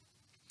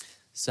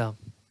 So,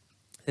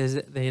 this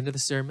is the end of the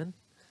sermon,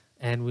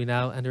 and we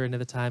now enter into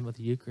the time of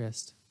the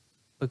Eucharist.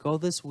 But go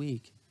this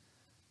week.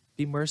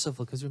 Be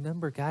merciful, because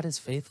remember, God is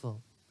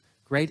faithful.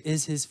 Great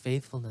is his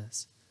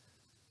faithfulness.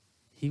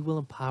 He will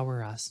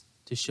empower us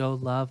to show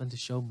love and to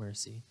show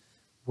mercy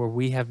where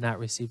we have not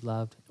received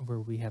love and where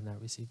we have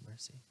not received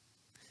mercy.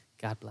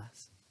 God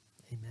bless.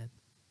 Amen.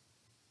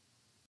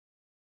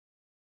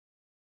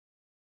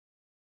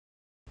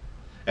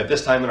 At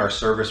this time in our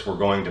service, we're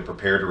going to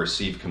prepare to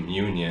receive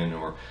communion,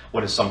 or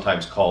what is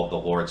sometimes called the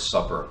Lord's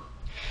Supper.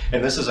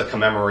 And this is a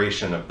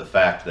commemoration of the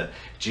fact that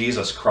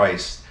Jesus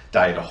Christ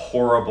died a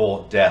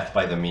horrible death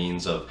by the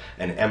means of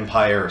an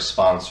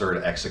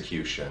empire-sponsored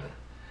execution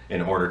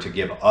in order to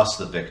give us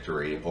the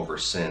victory over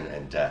sin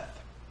and death.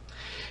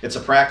 It's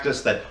a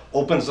practice that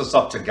opens us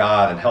up to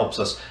God and helps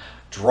us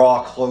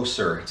draw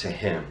closer to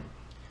Him.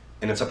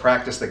 And it's a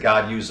practice that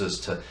God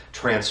uses to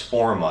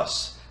transform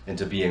us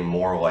into being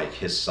more like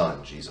His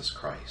Son, Jesus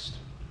Christ.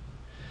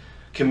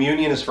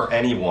 Communion is for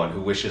anyone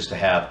who wishes to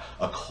have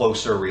a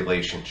closer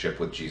relationship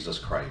with Jesus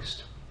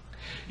Christ.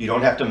 You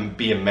don't have to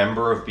be a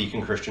member of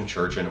Beacon Christian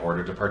Church in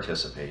order to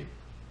participate.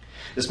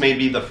 This may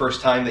be the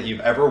first time that you've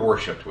ever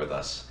worshiped with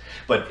us,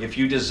 but if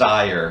you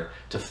desire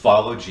to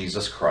follow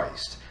Jesus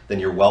Christ, then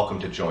you're welcome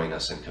to join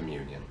us in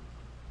communion.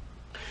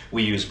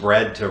 We use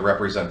bread to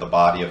represent the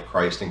body of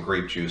Christ and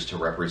grape juice to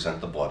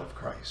represent the blood of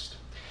Christ.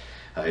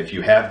 If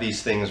you have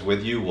these things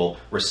with you, we'll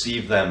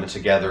receive them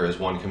together as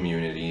one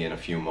community in a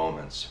few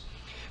moments.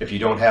 If you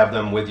don't have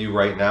them with you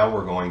right now,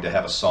 we're going to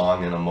have a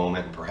song in a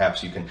moment, and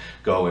perhaps you can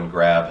go and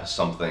grab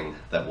something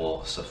that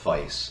will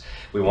suffice.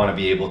 We want to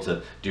be able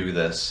to do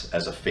this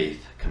as a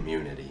faith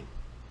community.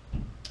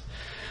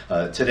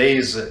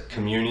 Today's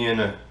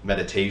communion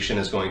meditation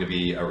is going to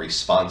be a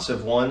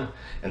responsive one,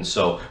 and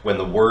so when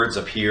the words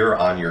appear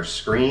on your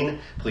screen,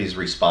 please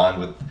respond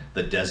with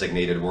the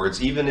designated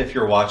words. Even if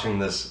you're watching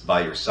this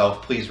by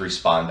yourself, please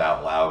respond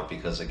out loud,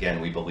 because again,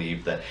 we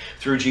believe that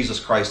through Jesus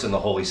Christ and the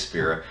Holy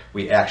Spirit,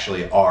 we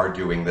actually are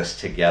doing this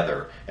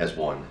together as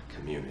one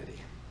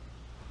community.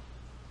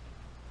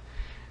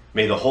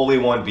 May the Holy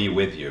One be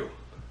with you,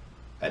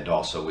 and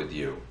also with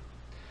you.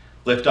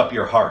 Lift up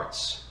your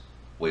hearts.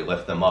 We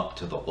lift them up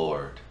to the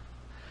Lord.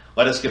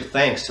 Let us give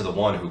thanks to the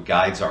one who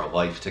guides our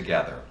life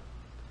together.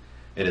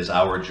 It is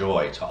our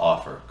joy to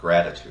offer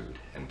gratitude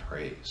and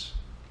praise.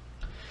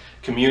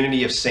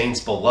 Community of saints,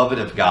 beloved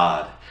of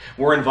God,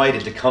 we're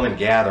invited to come and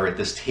gather at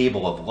this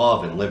table of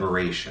love and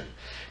liberation,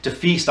 to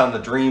feast on the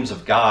dreams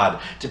of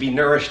God, to be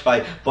nourished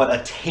by but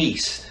a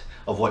taste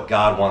of what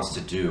God wants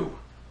to do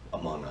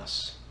among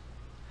us.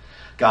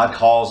 God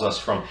calls us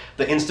from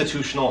the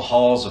institutional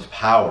halls of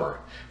power,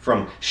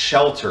 from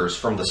shelters,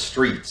 from the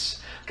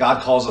streets.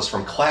 God calls us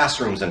from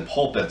classrooms and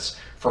pulpits,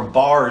 from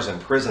bars and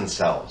prison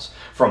cells,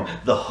 from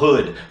the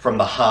hood, from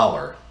the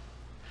holler.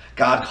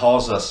 God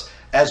calls us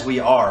as we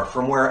are,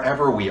 from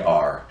wherever we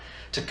are,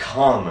 to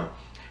come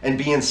and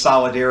be in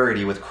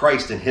solidarity with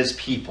Christ and His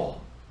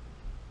people,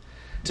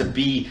 to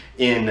be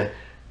in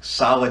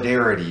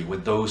solidarity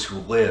with those who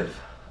live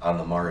on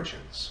the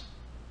margins.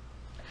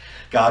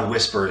 God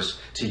whispers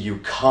to you,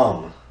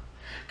 come.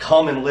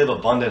 Come and live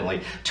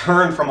abundantly.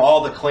 Turn from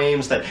all the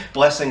claims that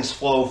blessings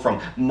flow from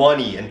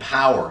money and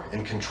power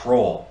and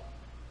control.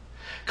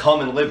 Come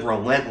and live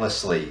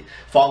relentlessly,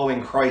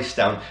 following Christ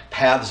down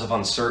paths of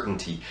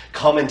uncertainty.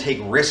 Come and take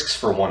risks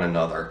for one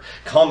another.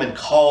 Come and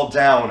call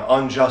down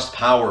unjust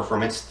power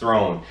from its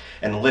throne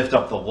and lift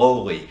up the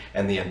lowly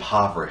and the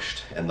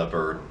impoverished and the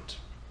burdened.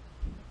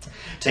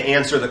 To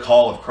answer the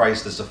call of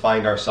Christ is to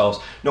find ourselves,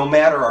 no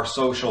matter our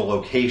social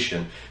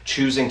location,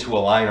 choosing to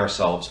align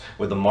ourselves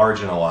with the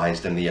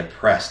marginalized and the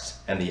oppressed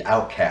and the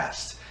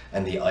outcast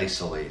and the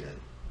isolated.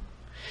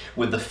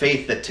 With the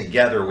faith that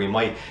together we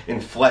might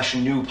enflesh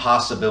new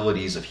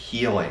possibilities of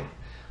healing,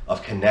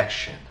 of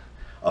connection,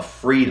 of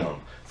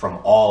freedom from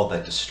all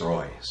that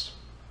destroys.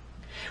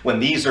 When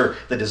these are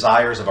the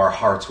desires of our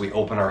hearts, we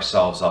open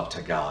ourselves up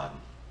to God.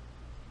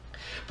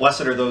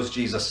 Blessed are those,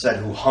 Jesus said,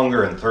 who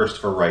hunger and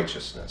thirst for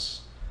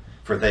righteousness,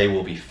 for they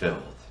will be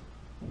filled.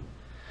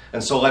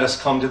 And so let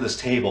us come to this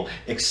table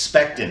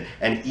expectant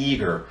and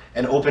eager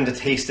and open to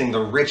tasting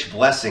the rich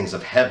blessings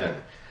of heaven,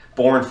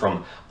 born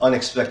from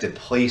unexpected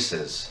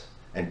places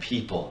and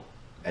people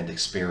and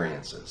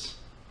experiences.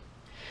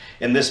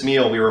 In this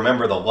meal, we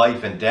remember the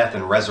life and death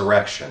and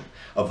resurrection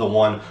of the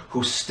one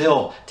who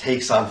still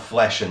takes on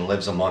flesh and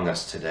lives among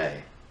us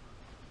today.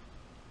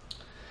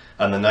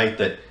 On the night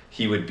that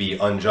He would be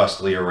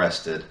unjustly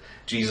arrested,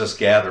 Jesus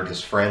gathered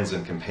His friends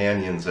and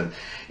companions, and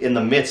in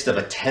the midst of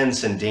a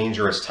tense and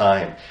dangerous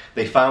time,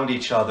 they found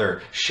each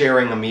other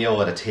sharing a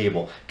meal at a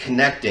table,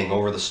 connecting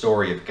over the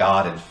story of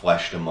God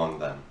enfleshed among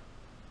them.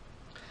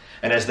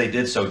 And as they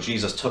did so,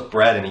 Jesus took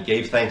bread and He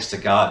gave thanks to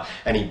God,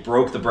 and He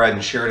broke the bread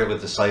and shared it with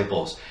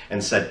disciples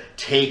and said,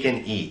 "Take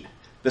and eat.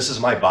 This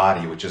is my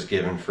body, which is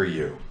given for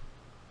you.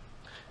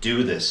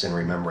 Do this in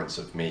remembrance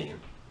of me."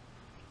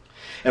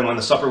 And when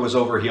the supper was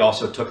over, He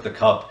also took the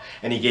cup,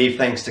 and He gave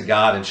thanks to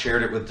God and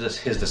shared it with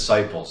His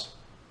disciples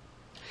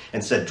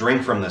and said,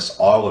 "Drink from this,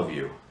 all of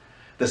you.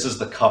 This is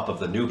the cup of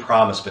the new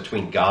promise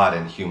between God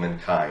and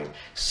humankind,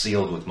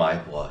 sealed with my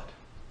blood.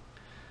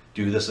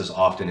 Do this as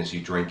often as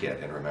you drink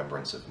it in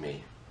remembrance of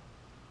me."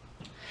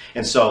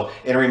 And so,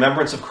 in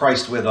remembrance of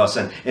Christ with us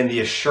and in the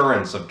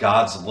assurance of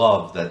God's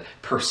love that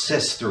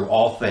persists through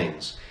all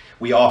things,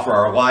 we offer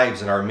our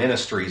lives and our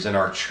ministries and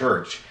our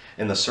church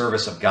in the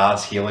service of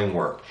God's healing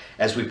work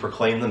as we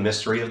proclaim the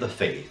mystery of the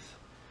faith.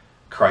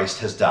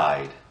 Christ has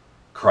died.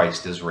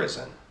 Christ is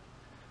risen.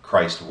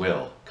 Christ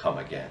will come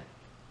again.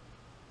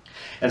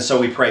 And so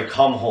we pray,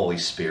 come Holy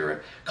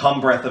Spirit,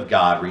 come breath of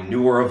God,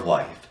 renewer of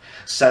life,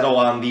 settle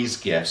on these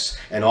gifts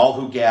and all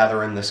who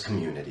gather in this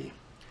community,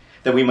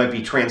 that we might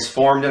be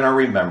transformed in our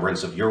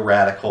remembrance of your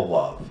radical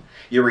love,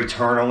 your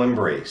eternal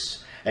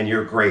embrace, and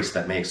your grace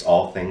that makes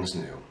all things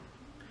new.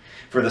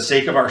 For the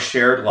sake of our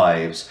shared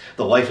lives,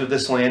 the life of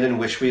this land in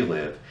which we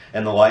live,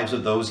 and the lives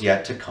of those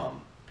yet to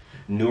come,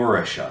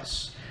 nourish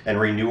us and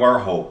renew our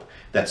hope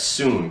that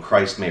soon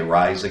Christ may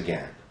rise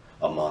again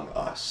among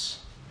us.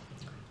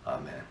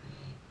 Amen.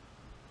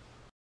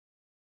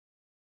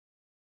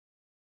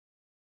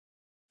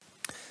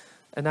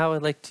 And now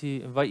I'd like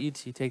to invite you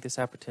to take this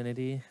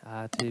opportunity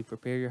to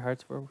prepare your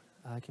hearts for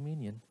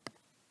communion.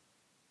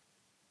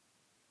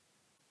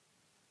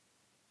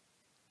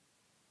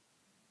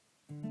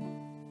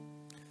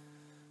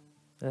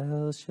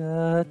 El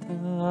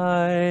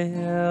Shaddai,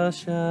 El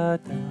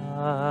Shaddai,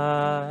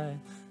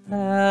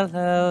 El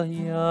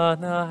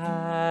Elyon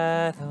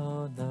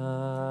Adonai.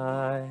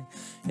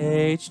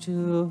 Age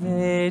to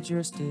age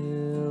you're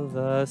still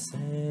the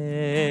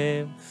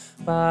same,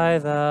 by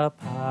the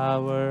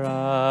power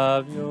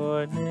of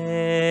your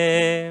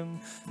name.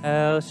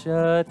 El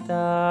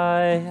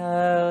Shaddai,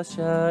 El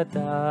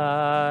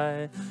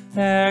Shaddai,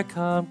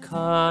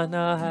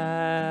 Erkamkana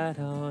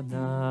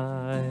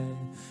Adonai.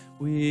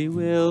 We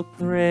will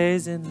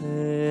praise and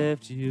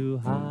lift you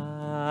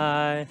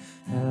high,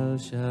 El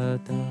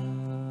Shaddai.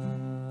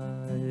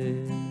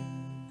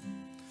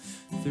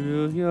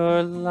 Through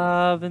your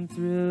love and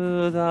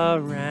through the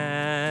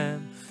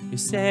Ram, you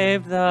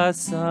saved the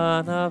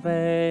son of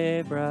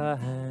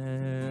Abraham.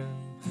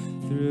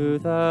 Through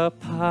the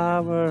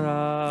power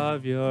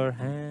of your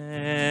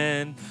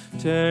hand,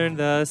 turn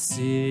the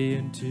sea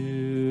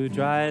into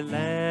dry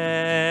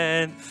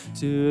land.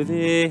 To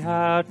the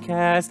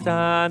outcast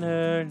on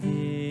her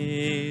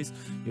knees,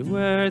 you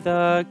were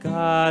the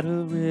God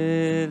who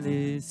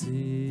really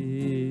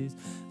sees.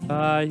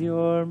 By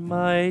your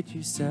might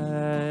you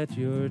set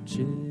your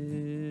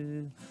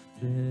children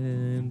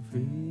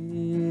free.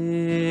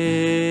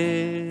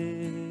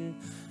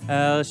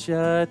 El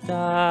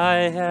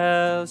Shaddai,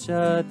 El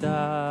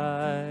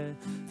Shaddai,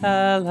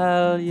 El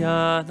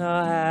Elyon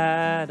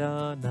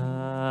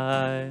Adonai.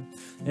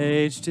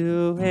 Age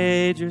to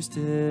age you're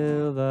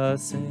still the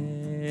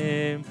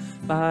same,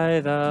 by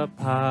the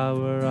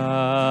power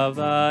of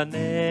the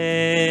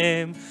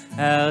name.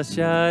 El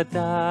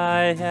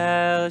Shaddai,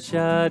 El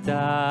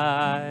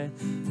Shaddai,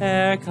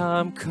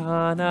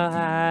 Erkamkana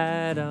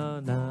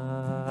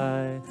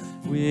Adonai.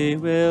 We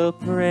will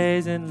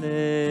praise and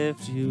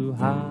lift you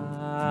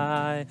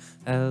high,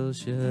 El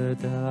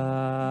Shaddai.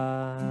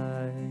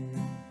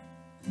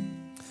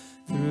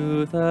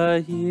 Through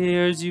the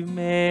years you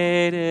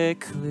made it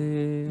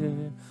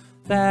clear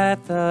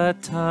that the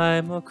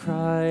time of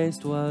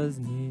Christ was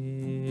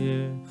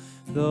near.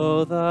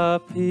 Though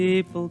the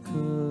people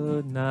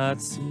could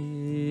not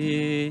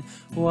see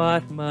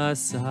what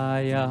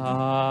Messiah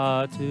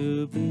ought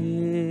to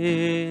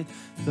be,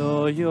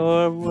 though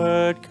your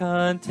word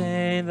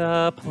contained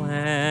the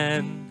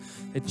plan,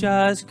 it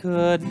just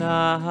could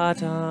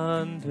not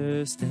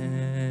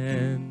understand.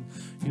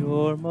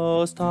 Your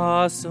most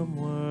awesome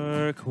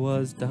work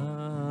was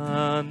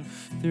done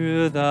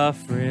through the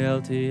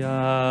frailty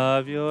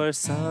of your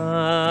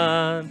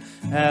Son.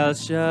 El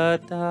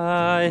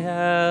Shaddai,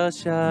 El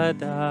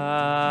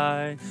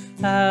Shaddai,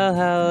 El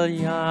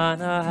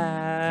Elyon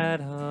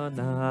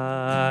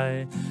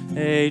Adonai.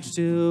 Age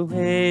to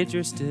age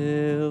you're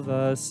still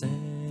the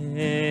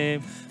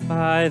same,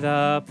 by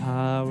the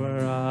power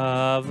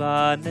of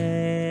the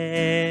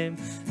name.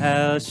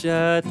 El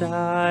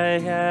Shaddai,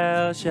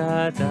 El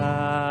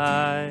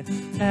Shaddai,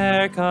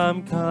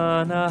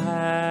 Erkamkana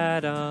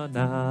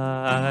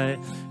Adonai.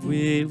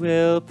 We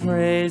will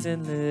praise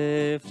and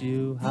lift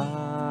you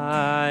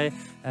high,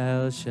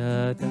 El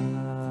Shaddai.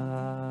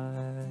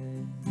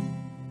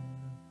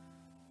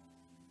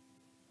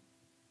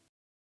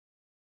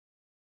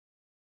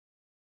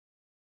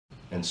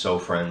 And so,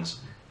 friends,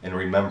 in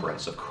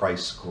remembrance of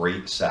Christ's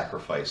great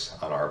sacrifice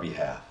on our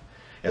behalf,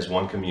 as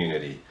one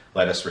community,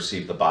 let us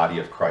receive the body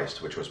of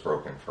Christ, which was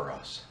broken for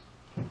us.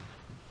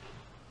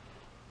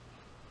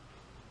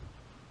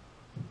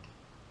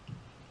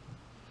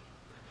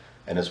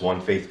 And as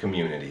one faith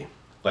community,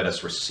 let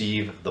us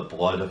receive the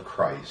blood of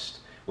Christ,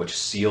 which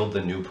sealed the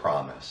new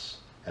promise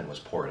and was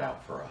poured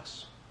out for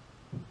us.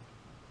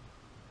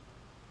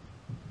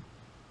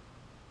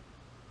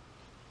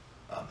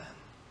 Amen.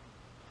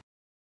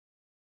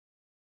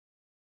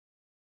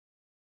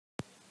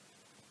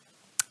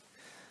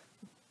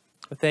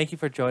 Well, thank you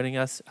for joining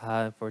us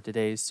for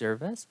today's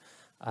service.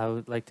 I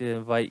would like to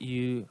invite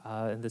you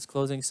in this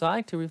closing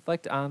song to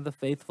reflect on the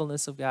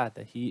faithfulness of God,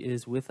 that He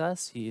is with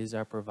us, He is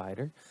our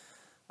provider.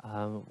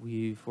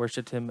 We've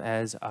worshipped Him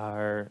as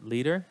our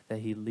leader, that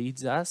He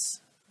leads us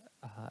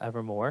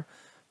evermore.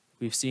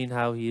 We've seen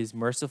how He is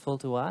merciful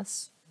to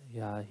us.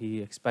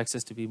 He expects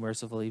us to be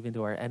merciful even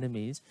to our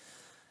enemies,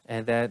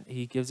 and that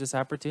He gives us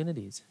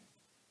opportunities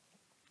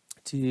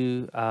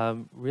to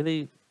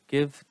really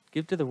give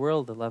give to the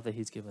world the love that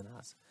he's given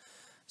us.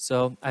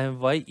 So I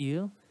invite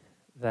you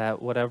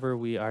that whatever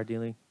we are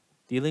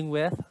dealing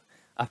with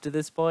up to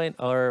this point,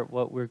 or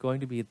what we're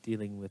going to be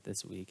dealing with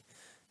this week,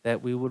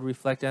 that we would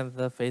reflect on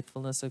the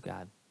faithfulness of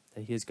God,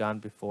 that he has gone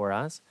before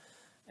us,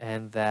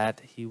 and that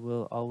he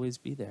will always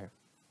be there.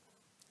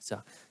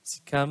 So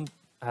come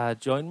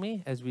join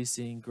me as we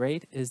sing,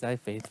 "Great is Thy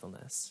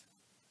Faithfulness."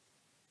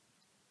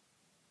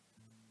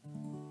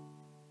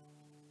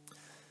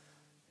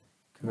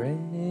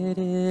 Great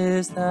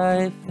is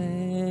Thy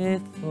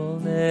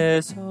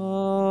faithfulness,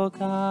 O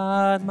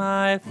God,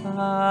 my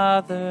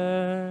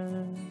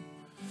Father.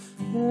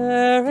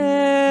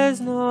 There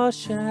is no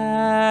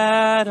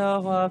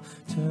shadow of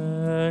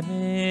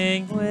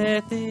turning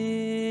with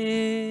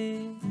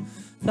Thee.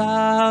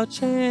 Thou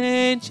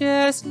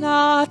changest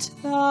not,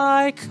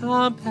 Thy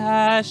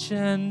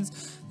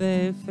compassions,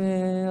 they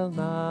fail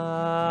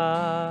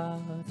not.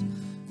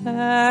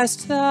 As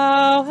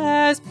Thou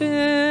hast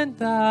been,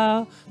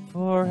 Thou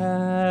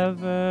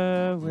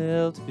forever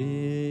wilt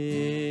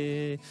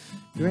be.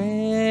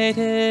 Great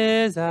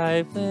is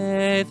Thy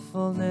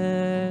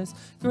faithfulness,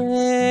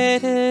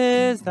 great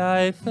is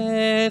Thy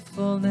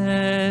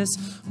faithfulness.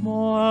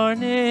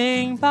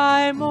 Morning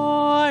by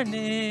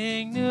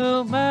morning,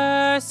 new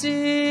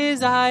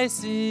mercies I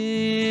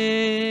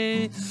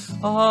see.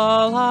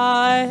 All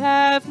I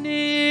have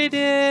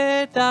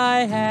needed,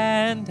 Thy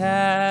hand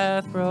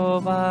hath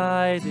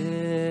provided.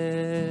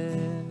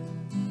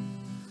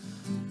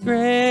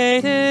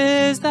 Great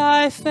is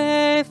Thy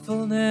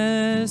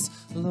faithfulness,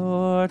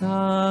 Lord,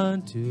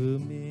 unto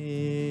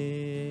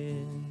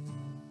me.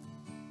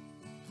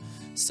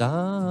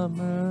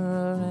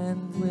 Summer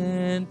and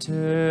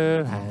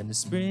winter and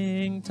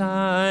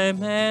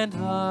springtime and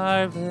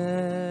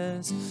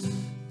harvest,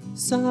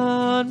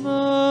 sun,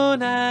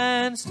 moon,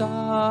 and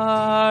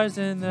stars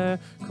in their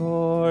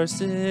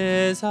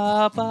courses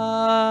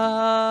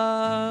above,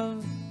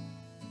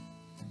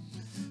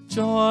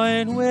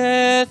 join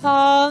with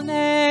all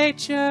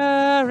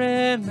nature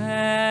in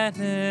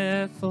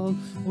manifold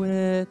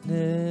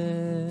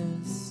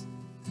witness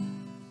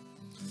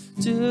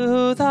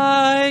to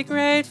Thy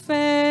great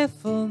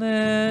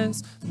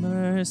faithfulness,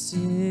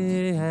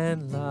 mercy,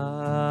 and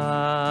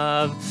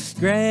love.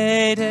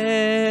 Great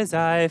is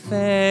Thy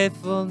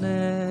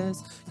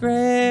faithfulness,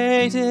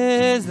 great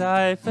is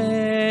Thy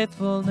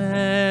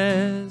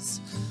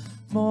faithfulness.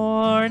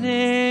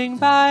 Morning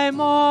by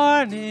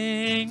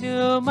morning,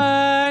 new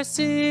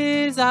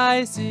mercies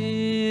I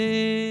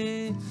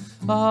see.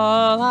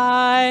 All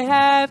I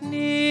have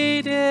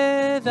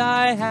needed,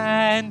 Thy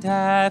hand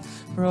hath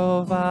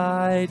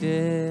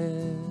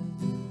provided.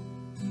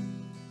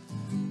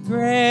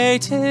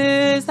 Great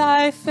is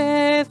Thy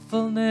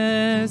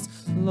faithfulness,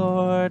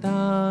 Lord,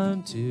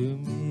 unto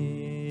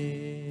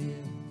me.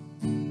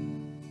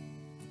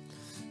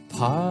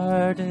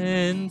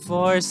 Pardon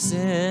for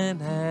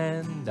sin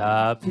and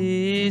a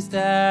peace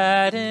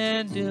that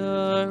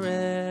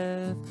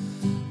endureth,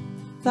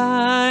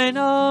 Thine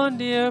own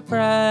dear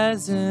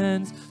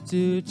presence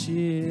to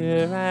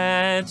cheer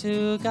and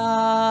to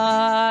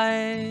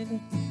guide.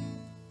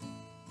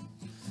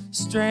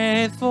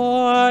 Strength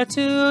for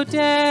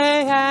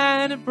today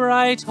and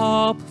bright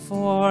hope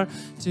for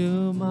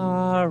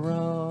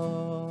tomorrow.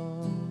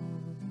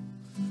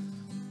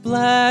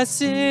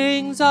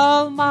 Blessings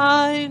all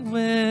mine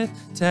with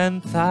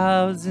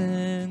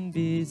 10,000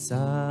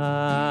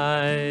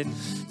 beside.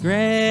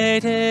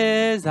 Great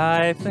is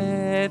Thy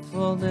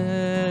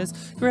faithfulness,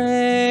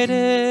 great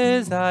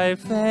is Thy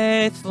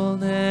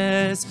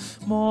faithfulness.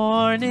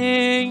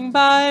 Morning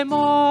by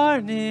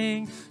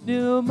morning,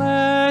 new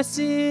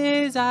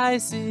mercies I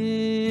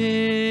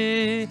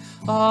see.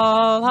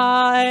 All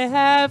I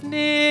have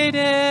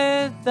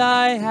needed,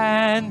 Thy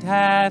hand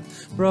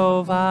hath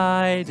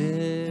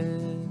provided.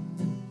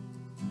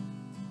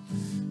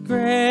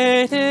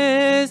 Great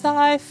is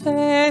Thy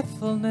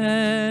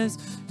faithfulness,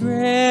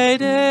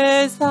 great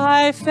is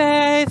Thy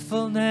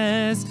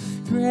faithfulness,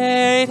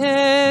 great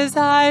is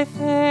Thy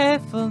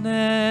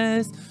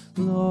faithfulness,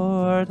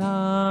 Lord,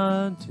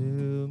 unto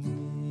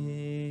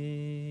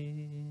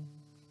me.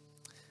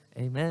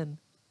 Amen.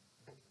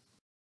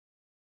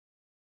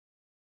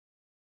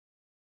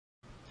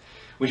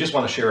 We just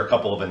want to share a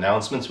couple of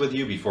announcements with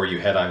you before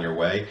you head on your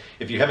way.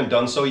 If you haven't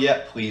done so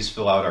yet, please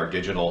fill out our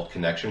digital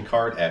connection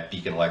card at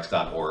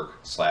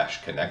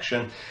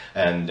beaconlex.org/connection.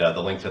 And the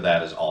link to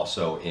that is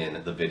also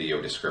in the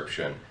video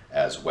description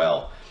as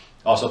well.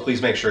 Also,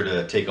 please make sure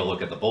to take a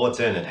look at the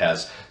bulletin. It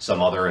has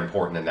some other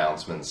important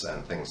announcements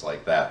and things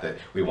like that that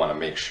we want to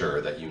make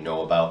sure that you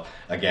know about.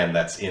 Again,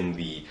 that's in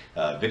the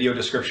video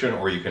description,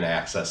 or you can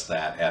access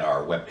that at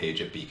our webpage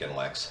at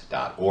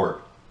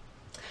beaconlex.org.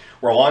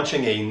 We're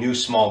launching a new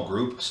small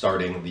group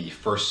starting the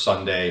first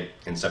Sunday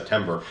in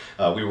September.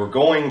 We were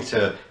going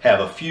to have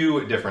a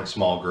few different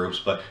small groups,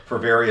 but for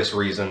various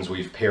reasons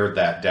we've pared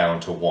that down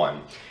to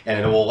one. And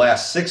it will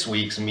last 6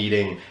 weeks,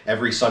 meeting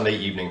every Sunday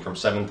evening from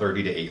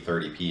 7:30 to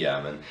 8:30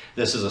 p.m. And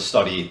this is a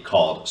study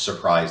called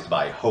Surprised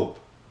by Hope.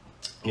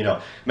 You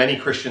know, many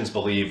Christians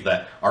believe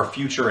that our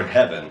future in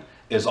heaven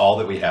is all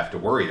that we have to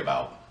worry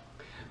about.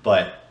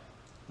 But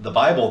the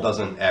Bible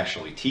doesn't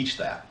actually teach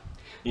that.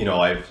 You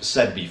know, I've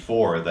said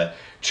before that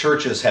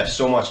churches have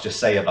so much to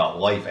say about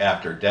life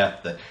after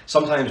death that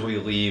sometimes we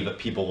leave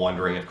people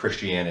wondering if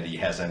Christianity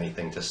has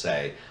anything to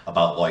say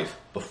about life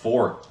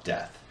before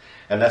death.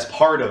 And that's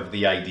part of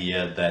the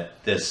idea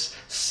that this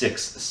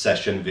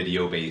 6-session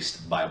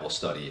video-based Bible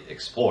study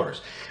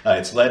explores.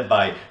 It's led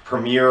by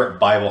premier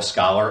Bible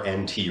scholar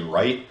N.T.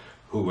 Wright,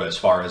 who, as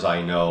far as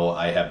I know,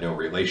 I have no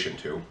relation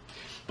to.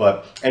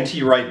 But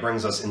N.T. Wright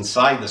brings us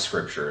inside the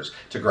scriptures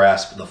to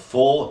grasp the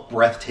full,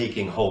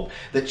 breathtaking hope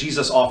that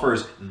Jesus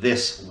offers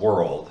this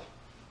world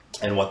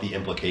and what the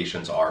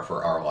implications are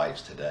for our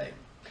lives today.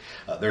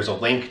 There's a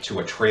link to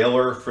a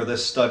trailer for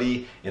this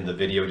study in the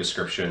video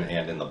description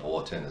and in the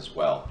bulletin as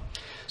well.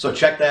 So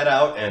check that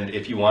out, and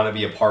if you want to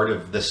be a part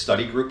of this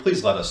study group,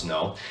 please let us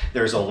know.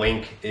 There's a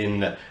link in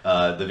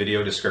the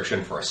video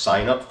description for a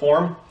sign-up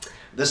form.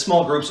 This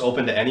small group's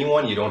open to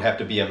anyone. You don't have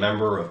to be a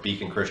member of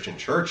Beacon Christian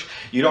Church.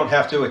 You don't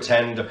have to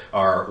attend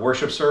our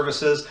worship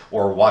services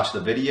or watch the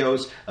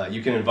videos.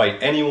 You can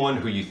invite anyone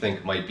who you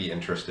think might be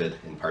interested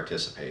in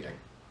participating.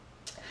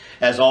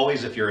 As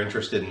always, if you're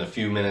interested in a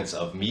few minutes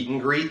of meet and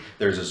greet,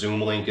 there's a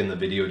Zoom link in the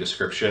video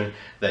description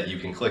that you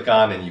can click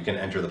on, and you can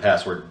enter the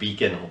password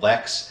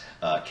BeaconLEX,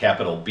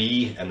 capital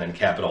B and then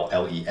capital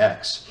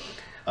L-E-X.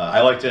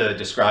 I like to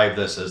describe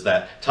this as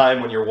that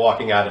time when you're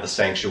walking out of the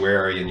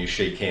sanctuary and you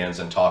shake hands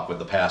and talk with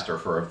the pastor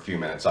for a few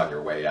minutes on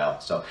your way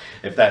out. So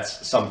if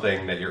that's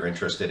something that you're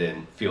interested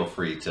in, feel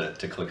free to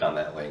click on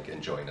that link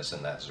and join us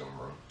in that Zoom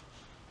room.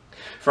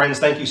 Friends,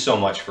 thank you so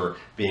much for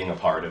being a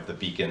part of the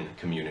Beacon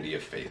community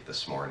of faith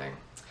this morning.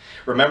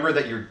 Remember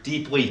that you're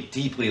deeply,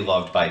 deeply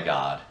loved by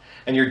God,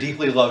 and you're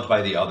deeply loved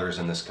by the others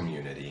in this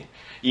community.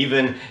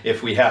 Even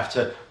if we have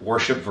to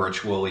worship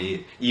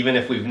virtually, even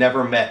if we've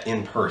never met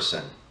in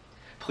person,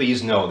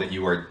 please know that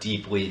you are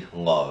deeply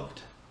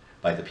loved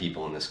by the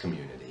people in this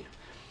community.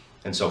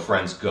 And so,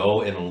 friends,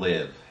 go and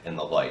live in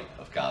the light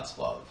of God's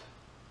love.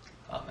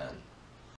 Amen.